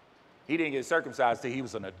 He didn't get circumcised till he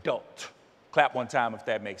was an adult. Clap one time if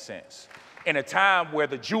that makes sense. In a time where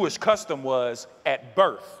the Jewish custom was at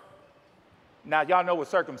birth. Now, y'all know what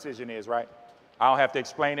circumcision is, right? I don't have to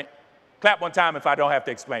explain it. Clap one time if I don't have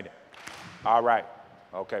to explain it. All right.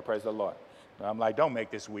 Okay, praise the Lord. I'm like, don't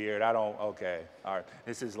make this weird. Okay. All right.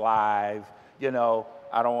 This is live. You know,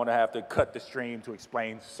 I don't want to have to cut the stream to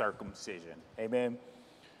explain circumcision. Amen.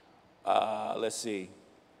 Let's see.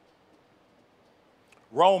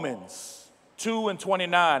 Romans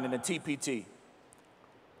 2:29 in the TPT,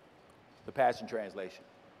 the Passion Translation.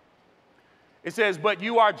 It says, but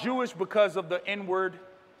you are Jewish because of the inward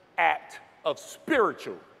act of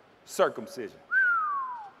spiritual circumcision.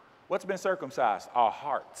 What's been circumcised? Our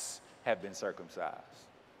hearts have been circumcised.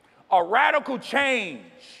 A radical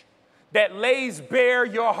change that lays bare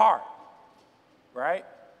your heart, right?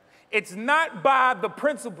 It's not by the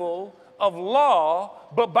principle of law,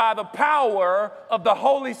 but by the power of the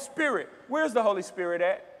Holy Spirit. Where's the Holy Spirit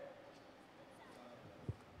at?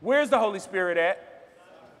 Where's the Holy Spirit at?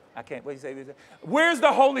 I can't, what do you say? Where's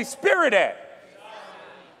the Holy Spirit at?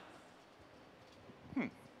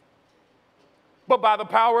 But by the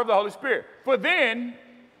power of the Holy Spirit. For then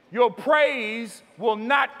your praise will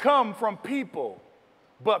not come from people,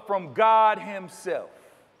 but from God himself.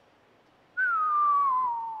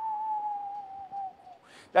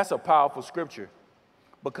 That's a powerful scripture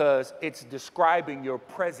because it's describing your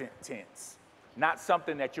present tense, not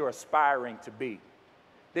something that you're aspiring to be.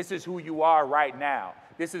 This is who you are right now.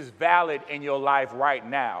 This is valid in your life right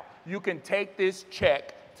now. You can take this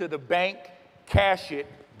check to the bank, cash it,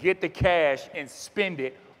 get the cash, and spend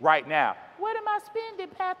it right now. What am I spending,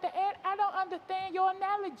 Pastor Ed? I don't understand your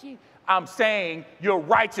analogy. I'm saying your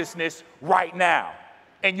righteousness right now,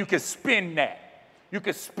 and you can spend that. You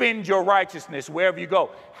can spend your righteousness wherever you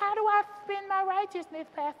go. How do I spend my righteousness,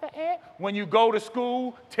 Pastor Ed? When you go to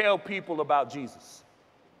school, tell people about Jesus.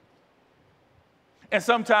 And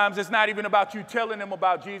sometimes it's not even about you telling them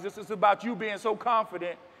about Jesus. It's about you being so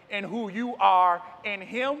confident in who you are in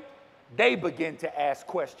him, they begin to ask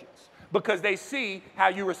questions because they see how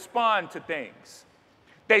you respond to things.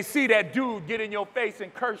 They see that dude get in your face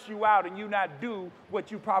and curse you out and you not do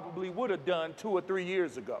what you probably would have done 2 or 3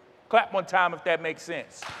 years ago. Clap one time if that makes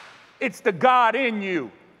sense. It's the God in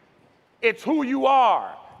you. It's who you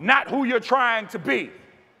are, not who you're trying to be.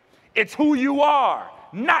 It's who you are,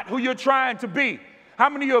 not who you're trying to be. How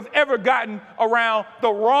many of you have ever gotten around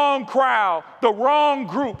the wrong crowd, the wrong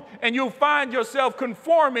group, and you'll find yourself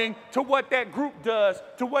conforming to what that group does,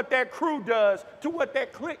 to what that crew does, to what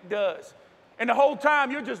that clique does? And the whole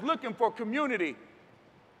time you're just looking for community.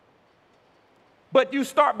 But you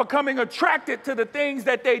start becoming attracted to the things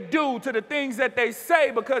that they do, to the things that they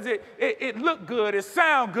say, because it look good, it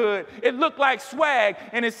sound good, it look like swag,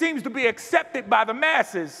 and it seems to be accepted by the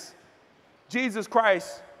masses. Jesus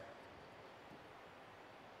Christ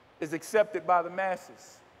is accepted by the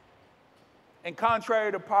masses. And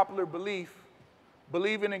contrary to popular belief,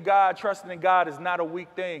 believing in God, trusting in God is not a weak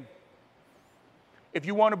thing. If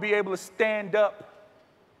you want to be able to stand up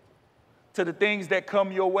to the things that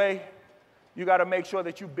come your way, you got to make sure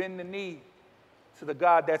that you bend the knee to the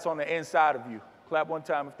God that's on the inside of you. Clap one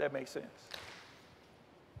time if that makes sense.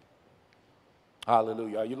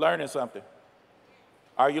 Hallelujah. Are you learning something?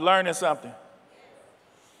 Are you learning something?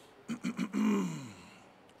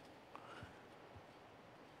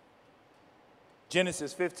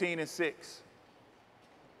 Genesis 15:6.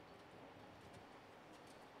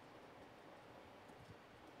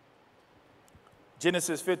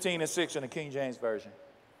 Genesis 15:6 in the King James Version.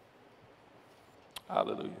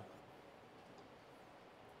 Hallelujah.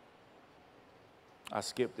 I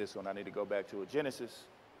skipped this one. I need to go back to it. Genesis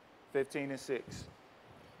 15:6.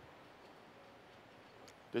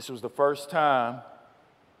 This was the first time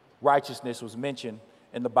righteousness was mentioned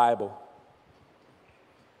in the Bible.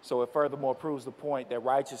 So it furthermore proves the point that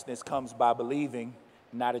righteousness comes by believing,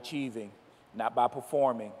 not achieving, not by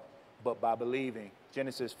performing, but by believing.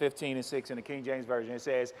 Genesis 15:6 in the King James Version, it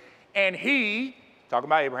says, and he, talking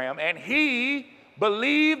about Abraham, and he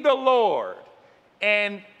believed the Lord,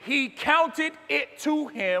 and he counted it to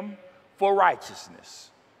him for righteousness.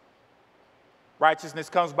 Righteousness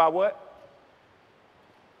comes by what?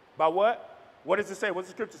 By what? What does it say? What does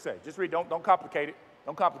the scripture say? Just read, don't complicate it.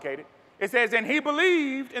 Don't complicate it. It says, and he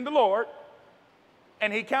believed in the Lord,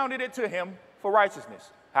 and he counted it to him for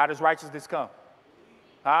righteousness. How does righteousness come?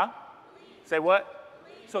 Huh? Say what?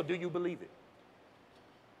 So do you believe it?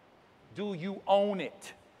 Do you own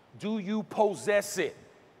it? Do you possess it?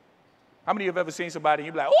 How many of you have ever seen somebody and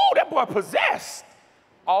you be like, oh, that boy possessed?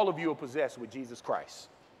 All of you are possessed with Jesus Christ.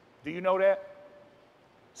 Do you know that?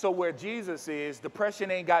 So where Jesus is,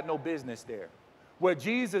 depression ain't got no business there. Where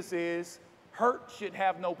Jesus is, hurt should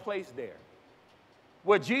have no place there.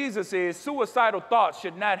 Where Jesus is, suicidal thoughts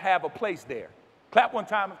should not have a place there. Clap one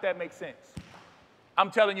time if that makes sense.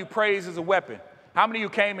 I'm telling you, praise is a weapon. How many of you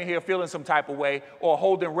came in here feeling some type of way or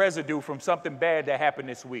holding residue from something bad that happened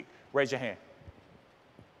this week? Raise your hand.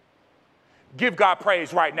 Give God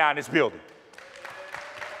praise right now in this building.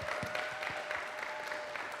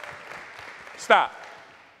 Stop.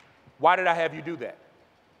 Why did I have you do that?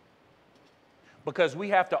 Because we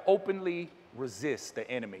have to openly resist the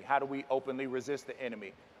enemy. How do we openly resist the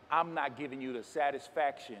enemy? I'm not giving you the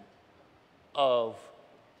satisfaction of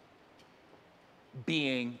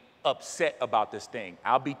being upset about this thing.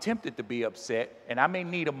 I'll be tempted to be upset, and I may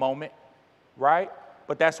need a moment, right?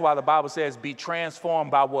 But that's why the Bible says be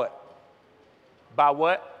transformed by what? By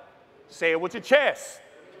what? Say it with your chest.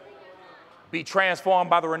 Be transformed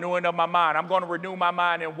by the renewing of my mind. I'm going to renew my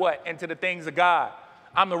mind in what? Into the things of God.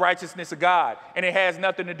 I'm the righteousness of God, and it has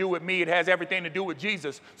nothing to do with me. It has everything to do with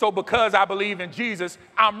Jesus. So because I believe in Jesus,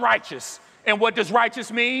 I'm righteous. And what does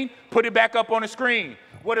righteous mean? Put it back up on the screen.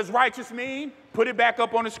 What does righteous mean? Put it back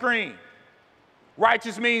up on the screen.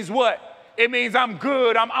 Righteous means what? It means I'm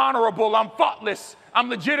good, I'm honorable, I'm faultless, I'm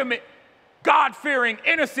legitimate, God-fearing,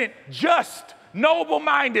 innocent, just,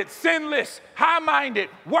 noble-minded, sinless, high-minded,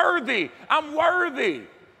 worthy. I'm worthy.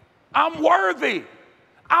 I'm worthy.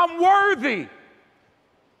 I'm worthy.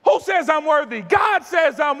 Who says I'm worthy? God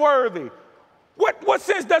says I'm worthy. What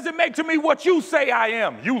sense does it make to me what you say I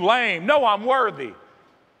am? You lame. No, I'm worthy.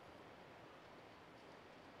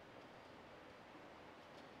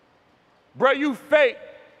 Bro, you fake.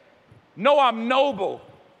 No, I'm noble.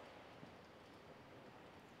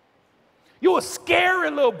 You a scary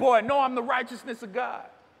little boy. No, I'm the righteousness of God.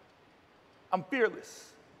 I'm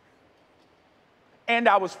fearless. And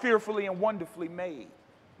I was fearfully and wonderfully made.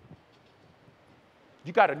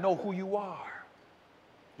 You got to know who you are.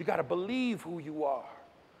 You got to believe who you are.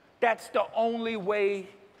 That's the only way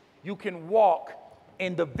you can walk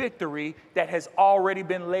in the victory that has already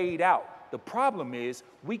been laid out. The problem is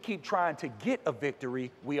we keep trying to get a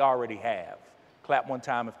victory we already have. Clap one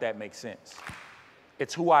time if that makes sense.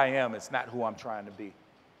 It's who I am, it's not who I'm trying to be.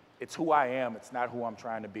 It's who I am, it's not who I'm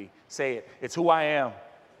trying to be. Say it. It's who I am.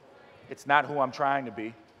 It's not who I'm trying to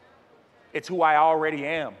be. It's who I already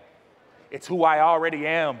am. It's who I already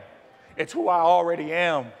am. It's who I already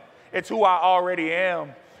am. It's who I already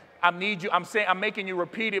am. I'm making you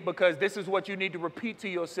repeat it because this is what you need to repeat to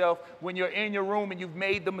yourself when you're in your room and you've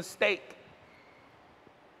made the mistake.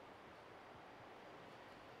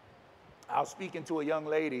 I was speaking to a young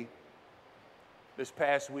lady this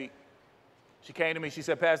past week. She came to me, she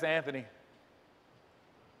said, Pastor Anthony,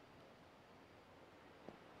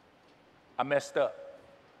 I messed up.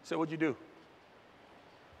 I said, what'd you do?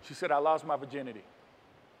 She said, I lost my virginity.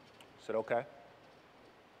 I said, okay. I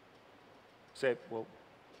said, well,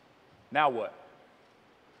 now what?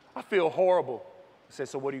 I feel horrible. I said,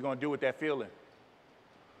 so what are you going to do with that feeling?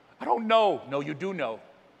 I don't know. No, you do know.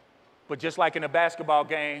 But just like in a basketball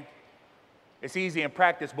game, it's easy in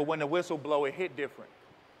practice, but when the whistle blow, it hit different.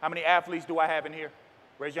 How many athletes do I have in here?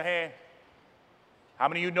 Raise your hand. How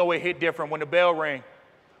many of you know it hit different when the bell ring,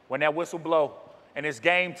 when that whistle blow, and it's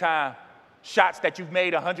game time? Shots that you've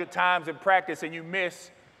made 100 times in practice and you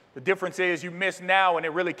miss. The difference is you miss now and it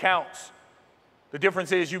really counts. The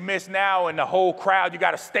difference is you miss now and the whole crowd, you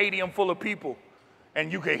got a stadium full of people,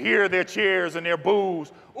 and you can hear their cheers and their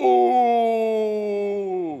boos.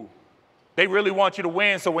 Ooh. They really want you to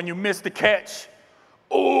win, so when you miss the catch,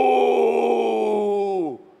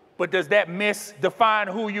 ooh. But does that miss define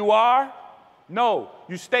who you are? No.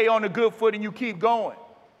 You stay on the good foot and you keep going.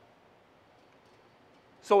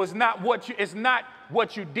 So it's not what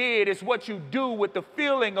you did, it's what you do with the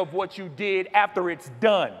feeling of what you did after it's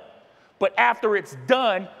done. But after it's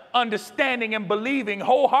done, understanding and believing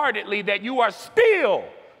wholeheartedly that you are still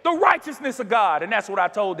the righteousness of God. And that's what I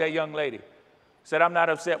told that young lady. I said, I'm not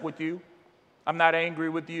upset with you. I'm not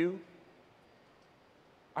angry with you.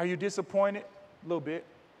 Are you disappointed? A little bit.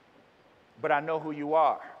 But I know who you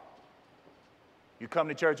are. You come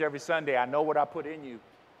to church every Sunday. I know what I put in you.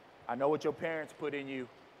 I know what your parents put in you.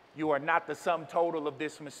 You are not the sum total of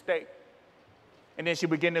this mistake. And then she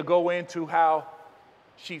began to go into how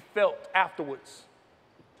she felt afterwards.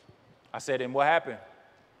 I said, and what happened?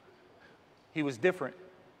 He was different.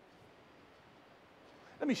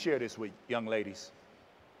 Let me share this with young ladies.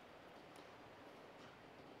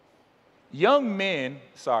 Young men,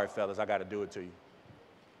 sorry fellas, I got to do it to you.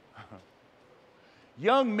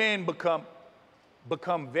 Young men become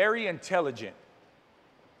very intelligent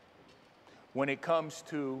when it comes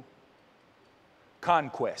to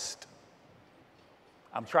conquest.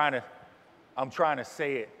 I'm trying to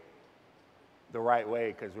say it the right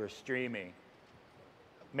way because we're streaming.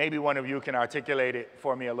 Maybe one of you can articulate it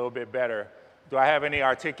for me a little bit better. Do I have any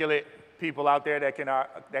articulate people out there that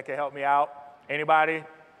can help me out? Anybody?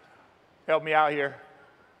 Help me out here.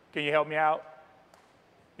 Can you help me out?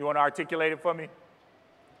 You want to articulate it for me?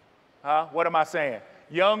 Huh? What am I saying?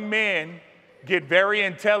 Young men get very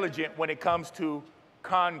intelligent when it comes to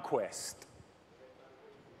conquest.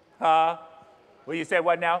 Huh? Well, you said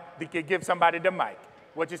what now? Give somebody the mic.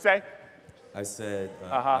 What you say? I said,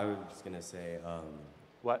 I was just going to say,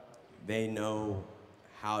 what? They know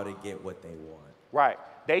how to get what they want. Right.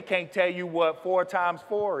 They can't tell you what 4 times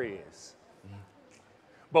 4 is.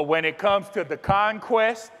 But when it comes to the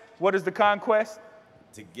conquest, what is the conquest?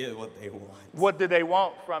 To get what they want. What do they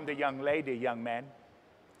want from the young lady, young man?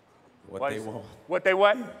 What they want. What they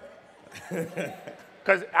what?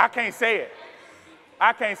 Because I can't say it.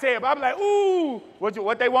 I can't say it, but I'm like, ooh,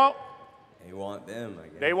 what they want? They want them, I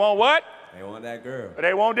guess. They want what? They want that girl.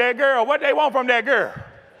 They want that girl. What they want from that girl?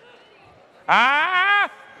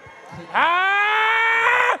 Ah!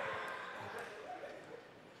 Ah!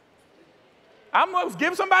 I'm going to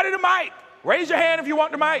give somebody the mic. Raise your hand if you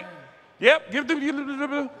want the mic. Yep. Give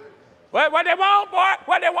them. What they want, boy?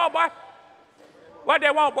 What they want, boy? What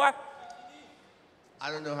they want, boy? I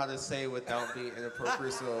don't know how to say it without being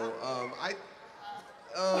inappropriate, so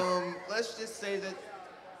let's just say that.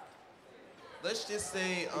 Let's just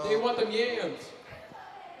say. They want them yams.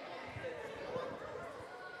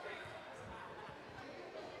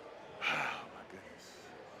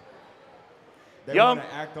 They Young- want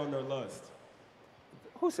to act on their lust.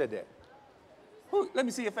 Who said that? Who? Let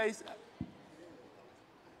me see your face.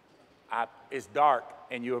 It's dark,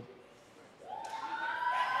 and you're.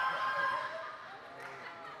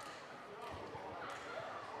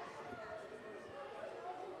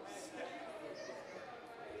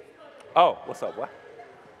 Oh, what's up? What?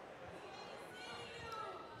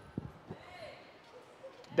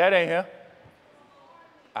 That ain't him.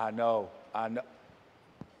 I know.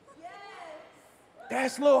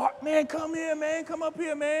 That's a little hard. Man, come here, man. Come up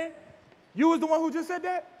here, man. You was the one who just said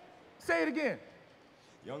that? Say it again.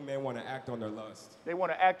 Young men want to act on their lust. They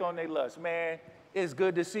want to act on their lust. Man, it's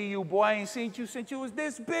good to see you, boy. I ain't seen you since you was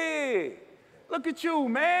this big. Look at you,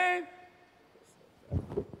 man.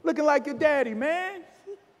 Looking like your daddy, man.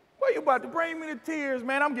 Boy, you about to bring me to tears,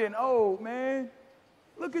 man. I'm getting old, man.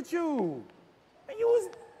 Look at you. And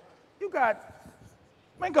you got,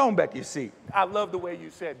 man, go on back to your seat. I love the way you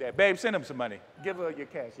said that. Babe, send him some money. Give her your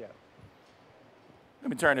cash out.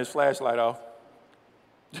 Let me turn this flashlight off.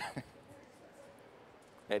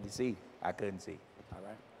 Had to see. I couldn't see. All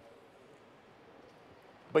right.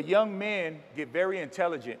 But young men get very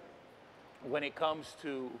intelligent when it comes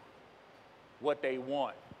to what they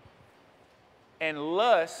want. And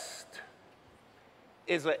lust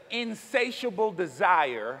is an insatiable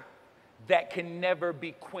desire that can never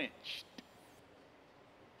be quenched.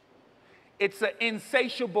 It's an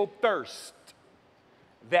insatiable thirst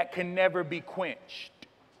that can never be quenched.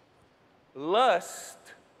 Lust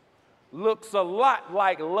looks a lot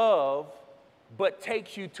like love, but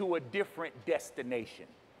takes you to a different destination.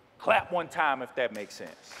 Clap one time if that makes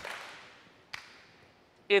sense.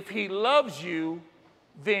 If he loves you,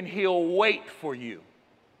 then he'll wait for you.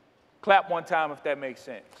 Clap one time if that makes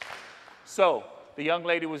sense. So the young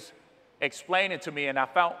lady was explaining to me, and I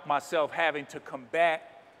found myself having to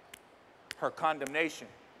combat her condemnation.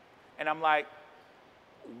 And I'm like,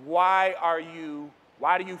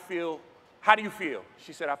 how do you feel?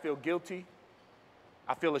 She said, I feel guilty.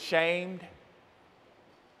 I feel ashamed.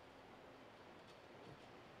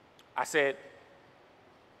 I said,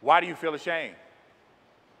 why do you feel ashamed?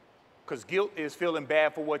 Because guilt is feeling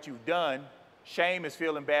bad for what you've done. Shame is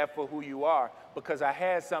feeling bad for who you are. Because I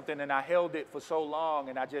had something and I held it for so long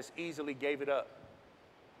and I just easily gave it up.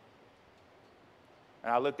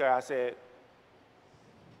 And I looked at her, I said,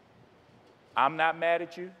 I'm not mad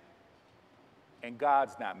at you, and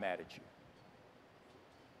God's not mad at you.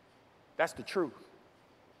 That's the truth.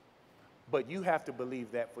 But you have to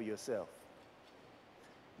believe that for yourself.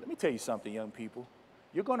 Let me tell you something, young people.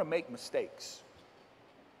 You're going to make mistakes.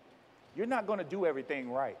 You're not going to do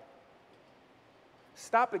everything right.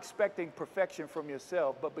 Stop expecting perfection from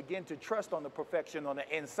yourself, but begin to trust on the perfection on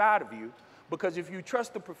the inside of you. Because if you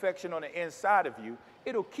trust the perfection on the inside of you,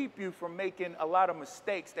 it'll keep you from making a lot of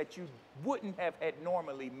mistakes that you wouldn't have had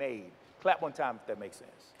normally made. Clap one time if that makes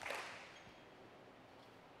sense.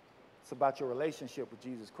 It's about your relationship with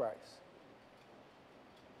Jesus Christ.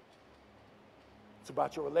 It's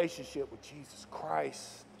about your relationship with Jesus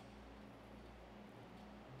Christ.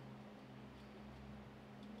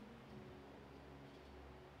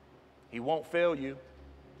 He won't fail you.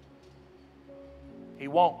 He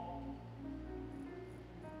won't.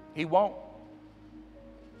 He won't.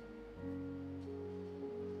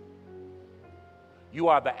 You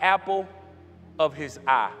are the apple of his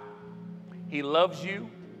eye. He loves you.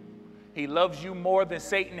 He loves you more than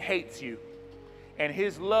Satan hates you. And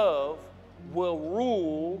his love will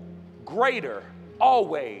rule greater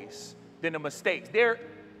always than the mistakes.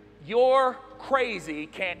 Your crazy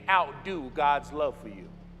can't outdo God's love for you.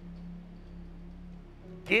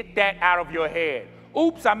 Get that out of your head.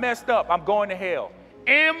 Oops, I messed up. I'm going to hell.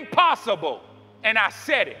 Impossible. And I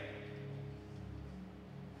said it.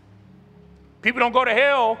 People don't go to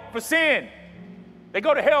hell for sin. They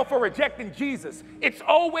go to hell for rejecting Jesus. It's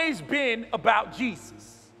always been about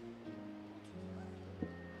Jesus.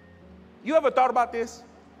 You ever thought about this?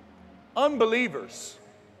 Unbelievers,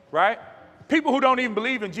 right? People who don't even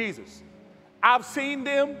believe in Jesus. I've seen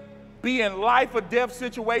them be in life or death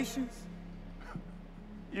situations.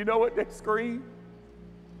 You know what they scream?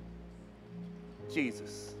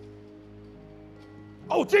 Jesus.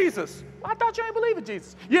 Oh, Jesus. Well, I thought you ain't believe in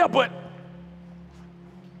Jesus. Yeah, but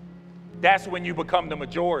that's when you become the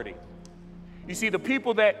majority. You see, the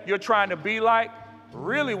people that you're trying to be like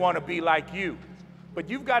really want to be like you. But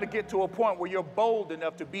you've got to get to a point where you're bold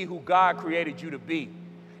enough to be who God created you to be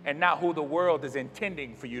and not who the world is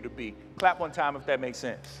intending for you to be. Clap one time if that makes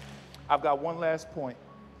sense. I've got one last point,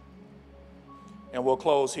 and we'll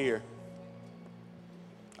close here.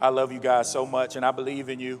 I love you guys so much, and I believe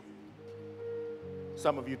in you.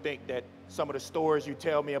 Some of you think that some of the stories you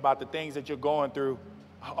tell me about the things that you're going through,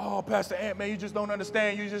 oh, Pastor Ant, man, you just don't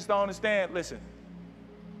understand. You just don't understand. Listen,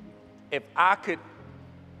 if I could,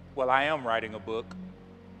 well, I am writing a book,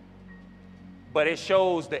 but it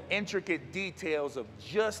shows the intricate details of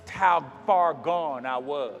just how far gone I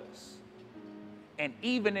was. And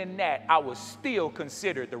even in that, I was still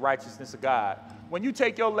considered the righteousness of God. When you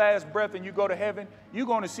take your last breath and you go to heaven, you're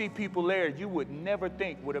going to see people there you would never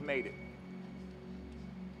think would have made it.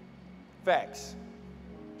 Facts.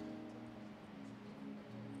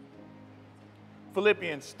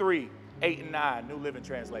 Philippians 3, 8 and 9, New Living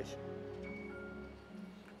Translation.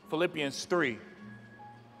 Philippians 3,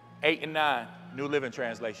 8 and 9, New Living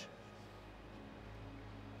Translation.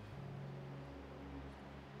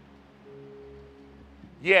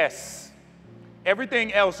 Yes,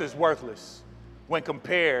 everything else is worthless when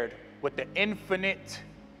compared with the infinite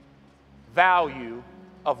value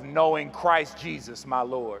of knowing Christ Jesus, my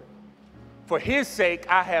Lord. For his sake,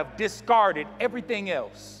 I have discarded everything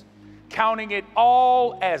else, counting it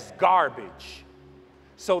all as garbage,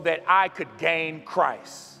 so that I could gain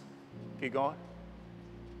Christ. Keep going.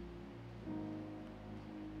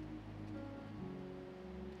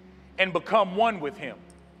 And become one with him.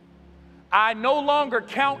 I no longer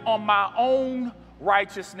count on my own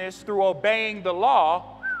righteousness through obeying the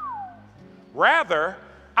law. Rather,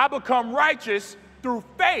 I become righteous through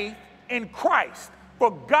faith in Christ.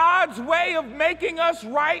 For God's way of making us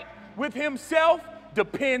right with himself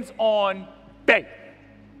depends on faith.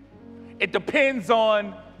 It depends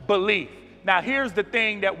on belief. Now, here's the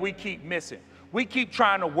thing that we keep missing. We keep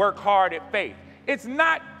trying to work hard at faith. It's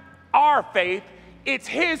not our faith, it's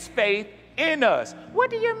his faith in us. What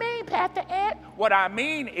do you mean, Pastor Ed? What I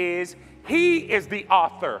mean is, he is the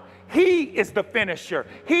author. He is the finisher.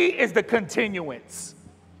 He is the continuance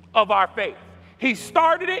of our faith. He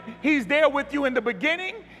started it. He's there with you in the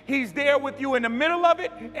beginning. He's there with you in the middle of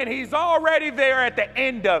it. And he's already there at the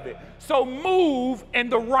end of it. So move in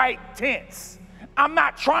the right tense. I'm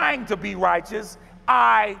not trying to be righteous.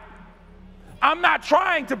 I'm not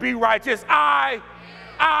trying to be righteous. I'm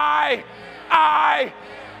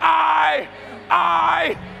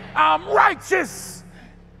righteous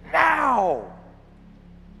now.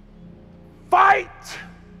 Fight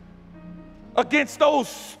against those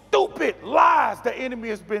stupid lies the enemy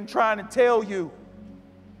has been trying to tell you.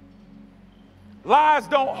 Lies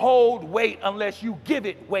don't hold weight unless you give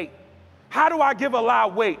it weight. How do I give a lie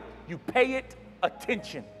weight? You pay it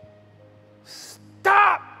attention.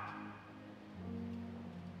 Stop.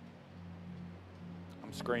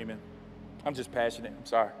 I'm screaming. I'm just passionate. I'm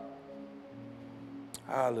sorry.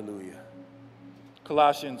 Hallelujah.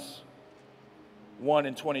 Colossians 1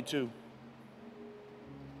 and 22.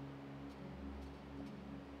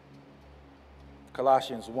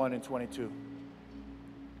 Colossians 1 and 22.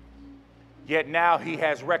 Yet now he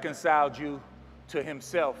has reconciled you to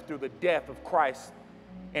himself through the death of Christ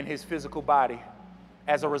in his physical body.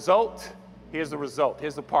 As a result, here's the result.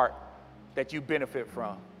 Here's the part that you benefit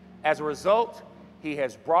from. As a result, he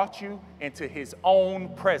has brought you into his own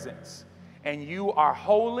presence. And you are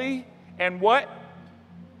holy and what?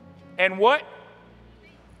 And what?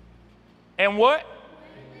 And what?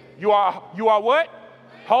 You are what?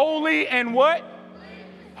 Holy and what?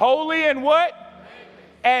 Holy and what?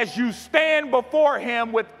 As you stand before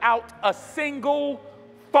him without a single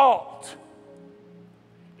fault.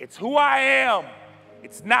 It's who I am.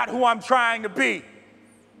 It's not who I'm trying to be.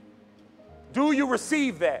 Do you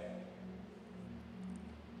receive that?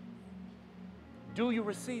 Do you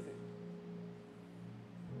receive it?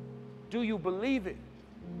 Do you believe it?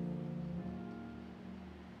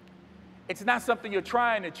 It's not something you're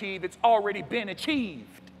trying to achieve. It's already been achieved.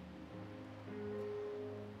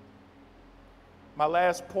 My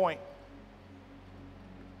last point.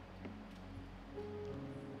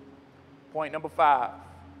 Point number 5.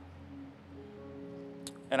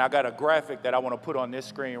 And I got a graphic that I want to put on this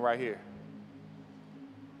screen right here.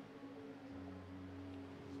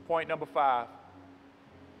 Point number 5.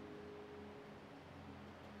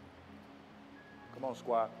 Come on,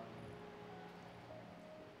 squad.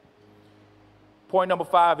 Point number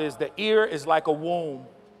 5 is the ear is like a womb.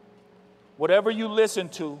 Whatever you listen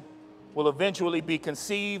to will eventually be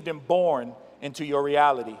conceived and born into your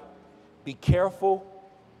reality. Be careful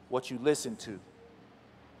what you listen to.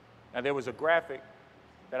 Now, there was a graphic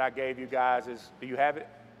that I gave you guys. Do you have it?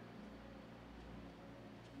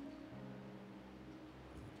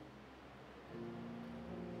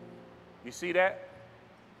 You see that?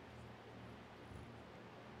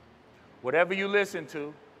 Whatever you listen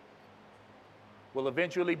to will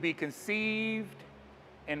eventually be conceived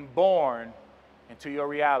and born into your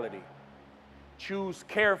reality. Choose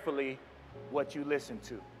carefully what you listen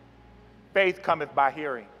to. Faith cometh by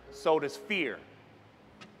hearing, so does fear.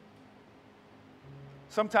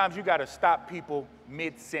 Sometimes you got to stop people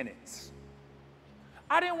mid-sentence.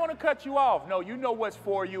 I didn't want to cut you off. No, you know what's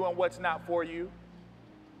for you and what's not for you.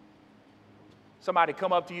 Somebody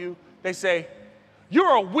come up to you, they say,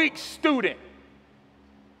 you're a weak student.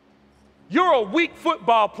 You're a weak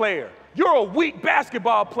football player. You're a weak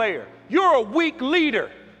basketball player. You're a weak leader.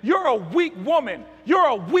 You're a weak woman. You're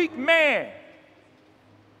a weak man.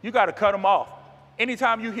 You got to cut them off.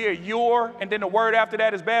 Anytime you hear your and then the word after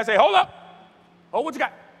that is bad, say, hold up. Oh, what you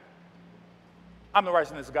got? I'm the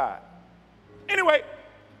righteousness of God. Anyway,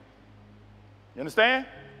 you understand?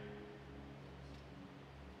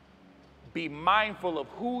 Be mindful of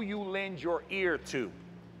who you lend your ear to.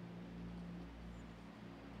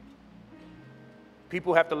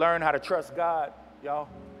 People have to learn how to trust God, y'all.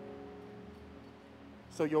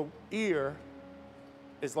 So your ear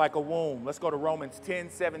is like a womb. Let's go to Romans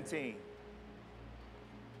 10:17.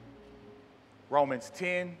 Romans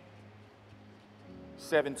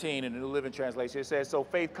 10:17 in the New Living Translation. It says, so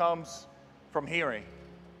faith comes from hearing.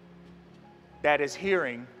 That is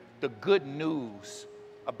hearing the good news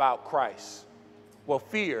about Christ. Well,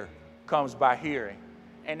 fear comes by hearing.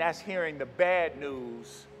 And that's hearing the bad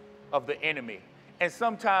news of the enemy. And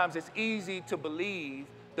sometimes it's easy to believe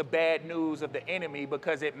the bad news of the enemy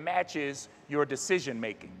because it matches your decision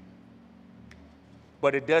making.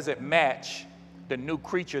 But it doesn't match the new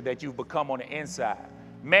creature that you've become on the inside.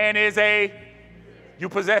 Man is you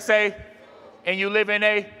possess and you live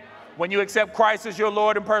in when you accept Christ as your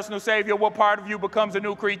Lord and personal Savior, what part of you becomes a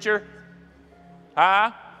new creature?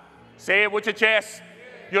 Say it with your chest.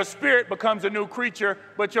 Your spirit becomes a new creature,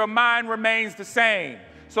 but your mind remains the same.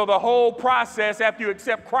 So the whole process after you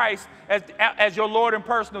accept Christ as your Lord and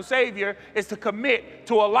personal Savior is to commit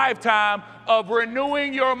to a lifetime of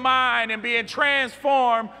renewing your mind and being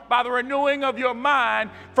transformed by the renewing of your mind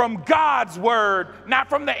from God's word, not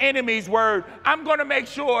from the enemy's word. I'm going to make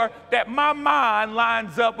sure that my mind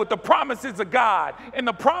lines up with the promises of God. And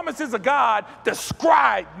the promises of God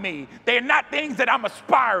describe me. They're not things that I'm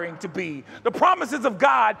aspiring to be. The promises of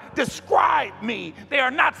God describe me. They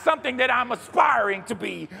are not something that I'm aspiring to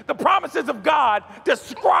be. The promises of God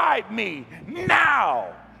describe me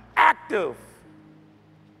now, active.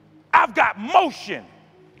 I've got motion.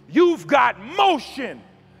 You've got motion.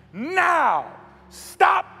 Now,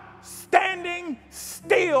 stop standing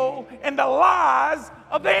still in the lies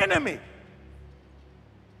of the enemy.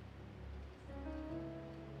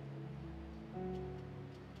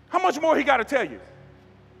 How much more he got to tell you?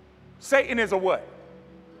 Satan is a what?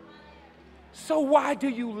 So why do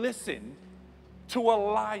you listen to a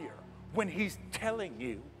liar when he's telling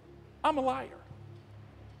you, I'm a liar?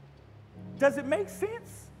 Does it make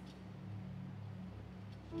sense?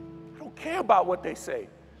 I don't care about what they say.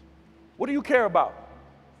 What do you care about?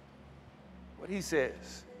 What he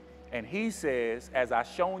says. And he says, as I've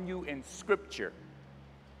shown you in Scripture,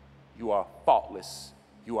 you are faultless.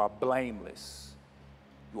 You are blameless.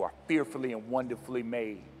 You are fearfully and wonderfully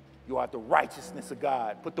made. You are the righteousness of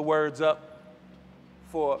God. Put the words up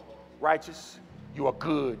for righteous. You are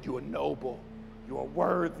good. You are noble. You are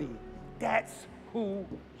worthy. That's who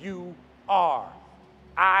you are.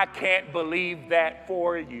 I can't believe that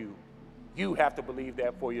for you. You have to believe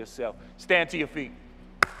that for yourself. Stand to your feet.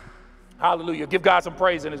 Hallelujah. Give God some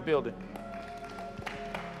praise in this building.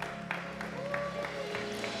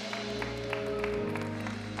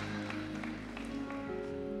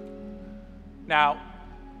 Now,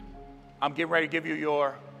 I'm getting ready to give you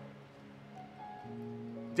your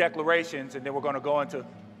declarations, and then we're going to go into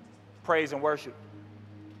praise and worship.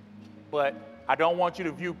 But I don't want you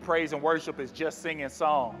to view praise and worship as just singing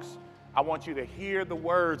songs. I want you to hear the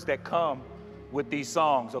words that come with these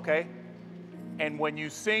songs, okay? And when you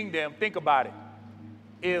sing them, think about it.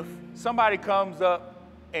 If somebody comes up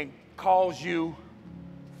and calls you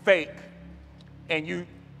fake, and you,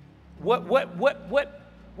 what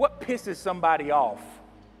pisses somebody off?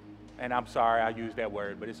 And I'm sorry I used that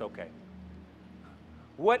word, but it's okay.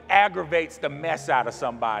 What aggravates the mess out of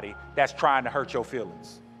somebody that's trying to hurt your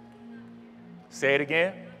feelings? Say it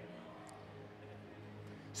again.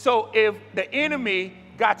 So if the enemy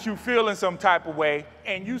got you feeling some type of way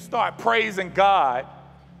and you start praising God,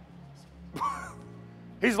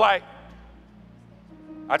 he's like,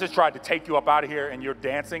 I just tried to take you up out of here and you're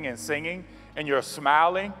dancing and singing and you're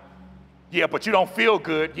smiling. Yeah, but you don't feel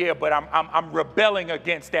good. Yeah, but I'm rebelling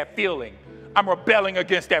against that feeling. I'm rebelling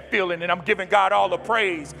against that feeling, and I'm giving God all the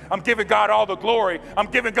praise. I'm giving God all the glory. I'm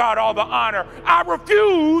giving God all the honor. I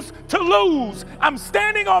refuse to lose. I'm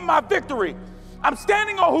standing on my victory. I'm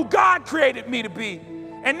standing on who God created me to be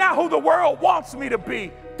and not who the world wants me to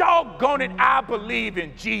be. Doggone it, I believe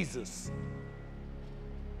in Jesus.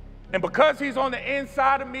 And because he's on the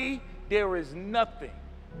inside of me, there is nothing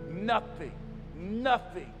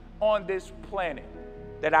on this planet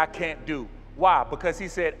that I can't do. Why? Because he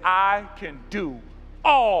said, I can do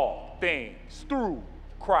all things through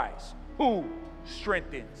Christ who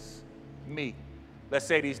strengthens me. Let's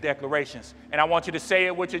say these declarations. And I want you to say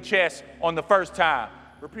it with your chest on the first time.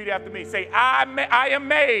 Repeat after me. Say, I am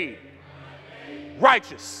made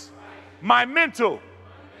righteous. My mental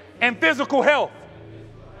and physical health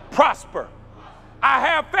prosper. I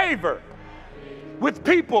have favor with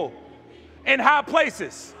people in high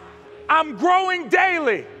places. I'm growing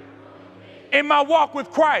daily in my walk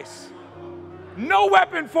with Christ. No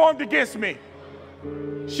weapon formed against me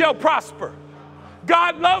shall prosper.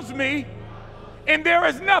 God loves me, and there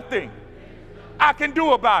is nothing I can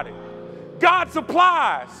do about it. God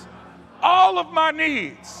supplies all of my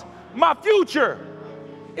needs. My future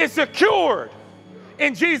is secured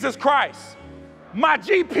in Jesus Christ. My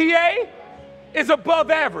GPA is above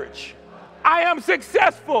average. I am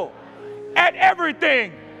successful at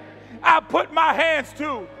everything I put my hands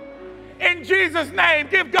to. In Jesus' name,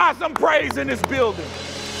 give God some praise in this building.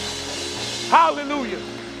 Hallelujah.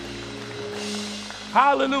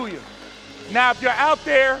 Hallelujah. Now, if you're out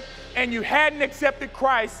there and you hadn't accepted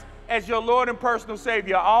Christ as your Lord and personal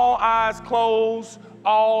Savior, all eyes closed,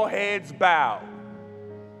 all heads bowed.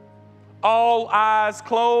 All eyes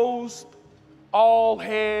closed, all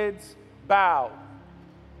heads bowed.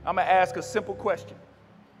 I'm going to ask a simple question.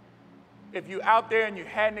 If you're out there and you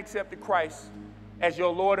hadn't accepted Christ as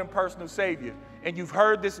your Lord and personal Savior, and you've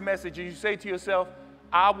heard this message and you say to yourself,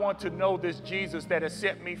 I want to know this Jesus that has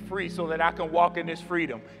set me free so that I can walk in this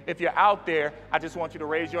freedom. If you're out there, I just want you to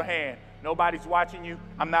raise your hand. Nobody's watching you.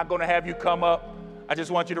 I'm not going to have you come up. I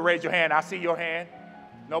just want you to raise your hand. I see your hand.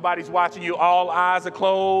 Nobody's watching you. All eyes are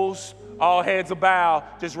closed. All heads are bowed.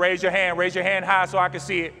 Just raise your hand. Raise your hand high so I can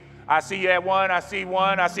see it. I see you at one. I see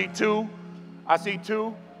one. I see two. I see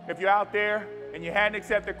two. If you're out there and you hadn't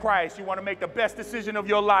accepted Christ, you want to make the best decision of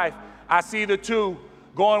your life, I see the two.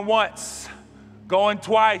 Going once, going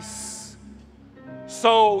twice.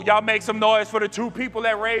 So y'all make some noise for the two people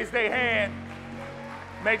that raised their hand.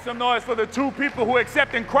 Make some noise for the two people who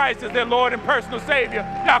accepting Christ as their Lord and personal Savior.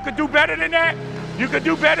 Y'all could do better than that. You could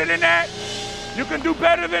do better than that. You can do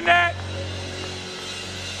better than that.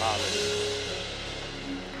 Hallelujah.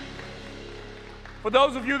 For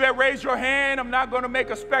those of you that raised your hand, I'm not going to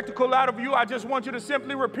make a spectacle out of you. I just want you to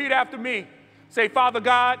simply repeat after me. Say, Father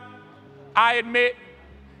God, I admit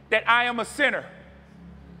that I am a sinner.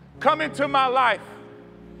 Come into my life.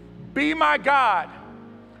 Be my God.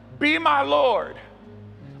 Be my Lord.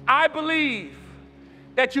 I believe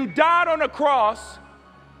that you died on the cross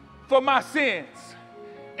for my sins.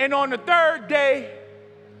 And on the third day,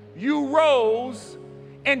 you rose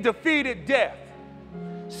and defeated death.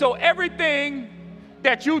 So everything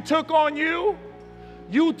that you took on you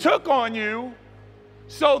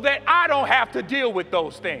so that I don't have to deal with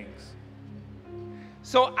those things.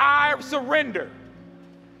 So I surrender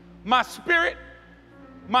my spirit,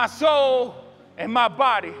 my soul, and my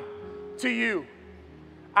body to you.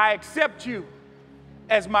 I accept you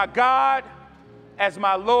as my God, as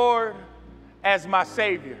my Lord, as my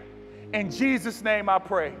Savior. In Jesus' name I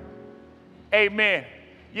pray. Amen.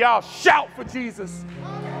 Y'all shout for Jesus.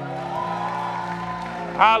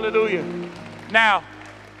 Hallelujah. Now,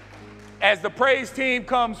 as the praise team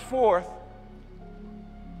comes forth,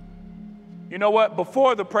 you know what?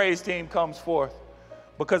 Before the praise team comes forth,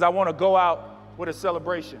 because I want to go out with a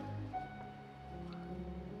celebration,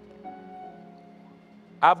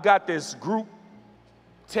 I've got this group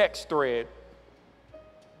text thread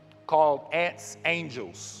called Ants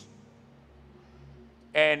Angels.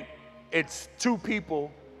 And it's two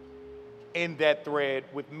people in that thread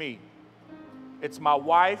with me. It's my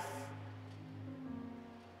wife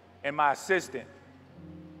and my assistant,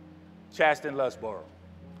 Chaston Lusborough.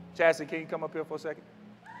 Chaston, can you come up here for a second?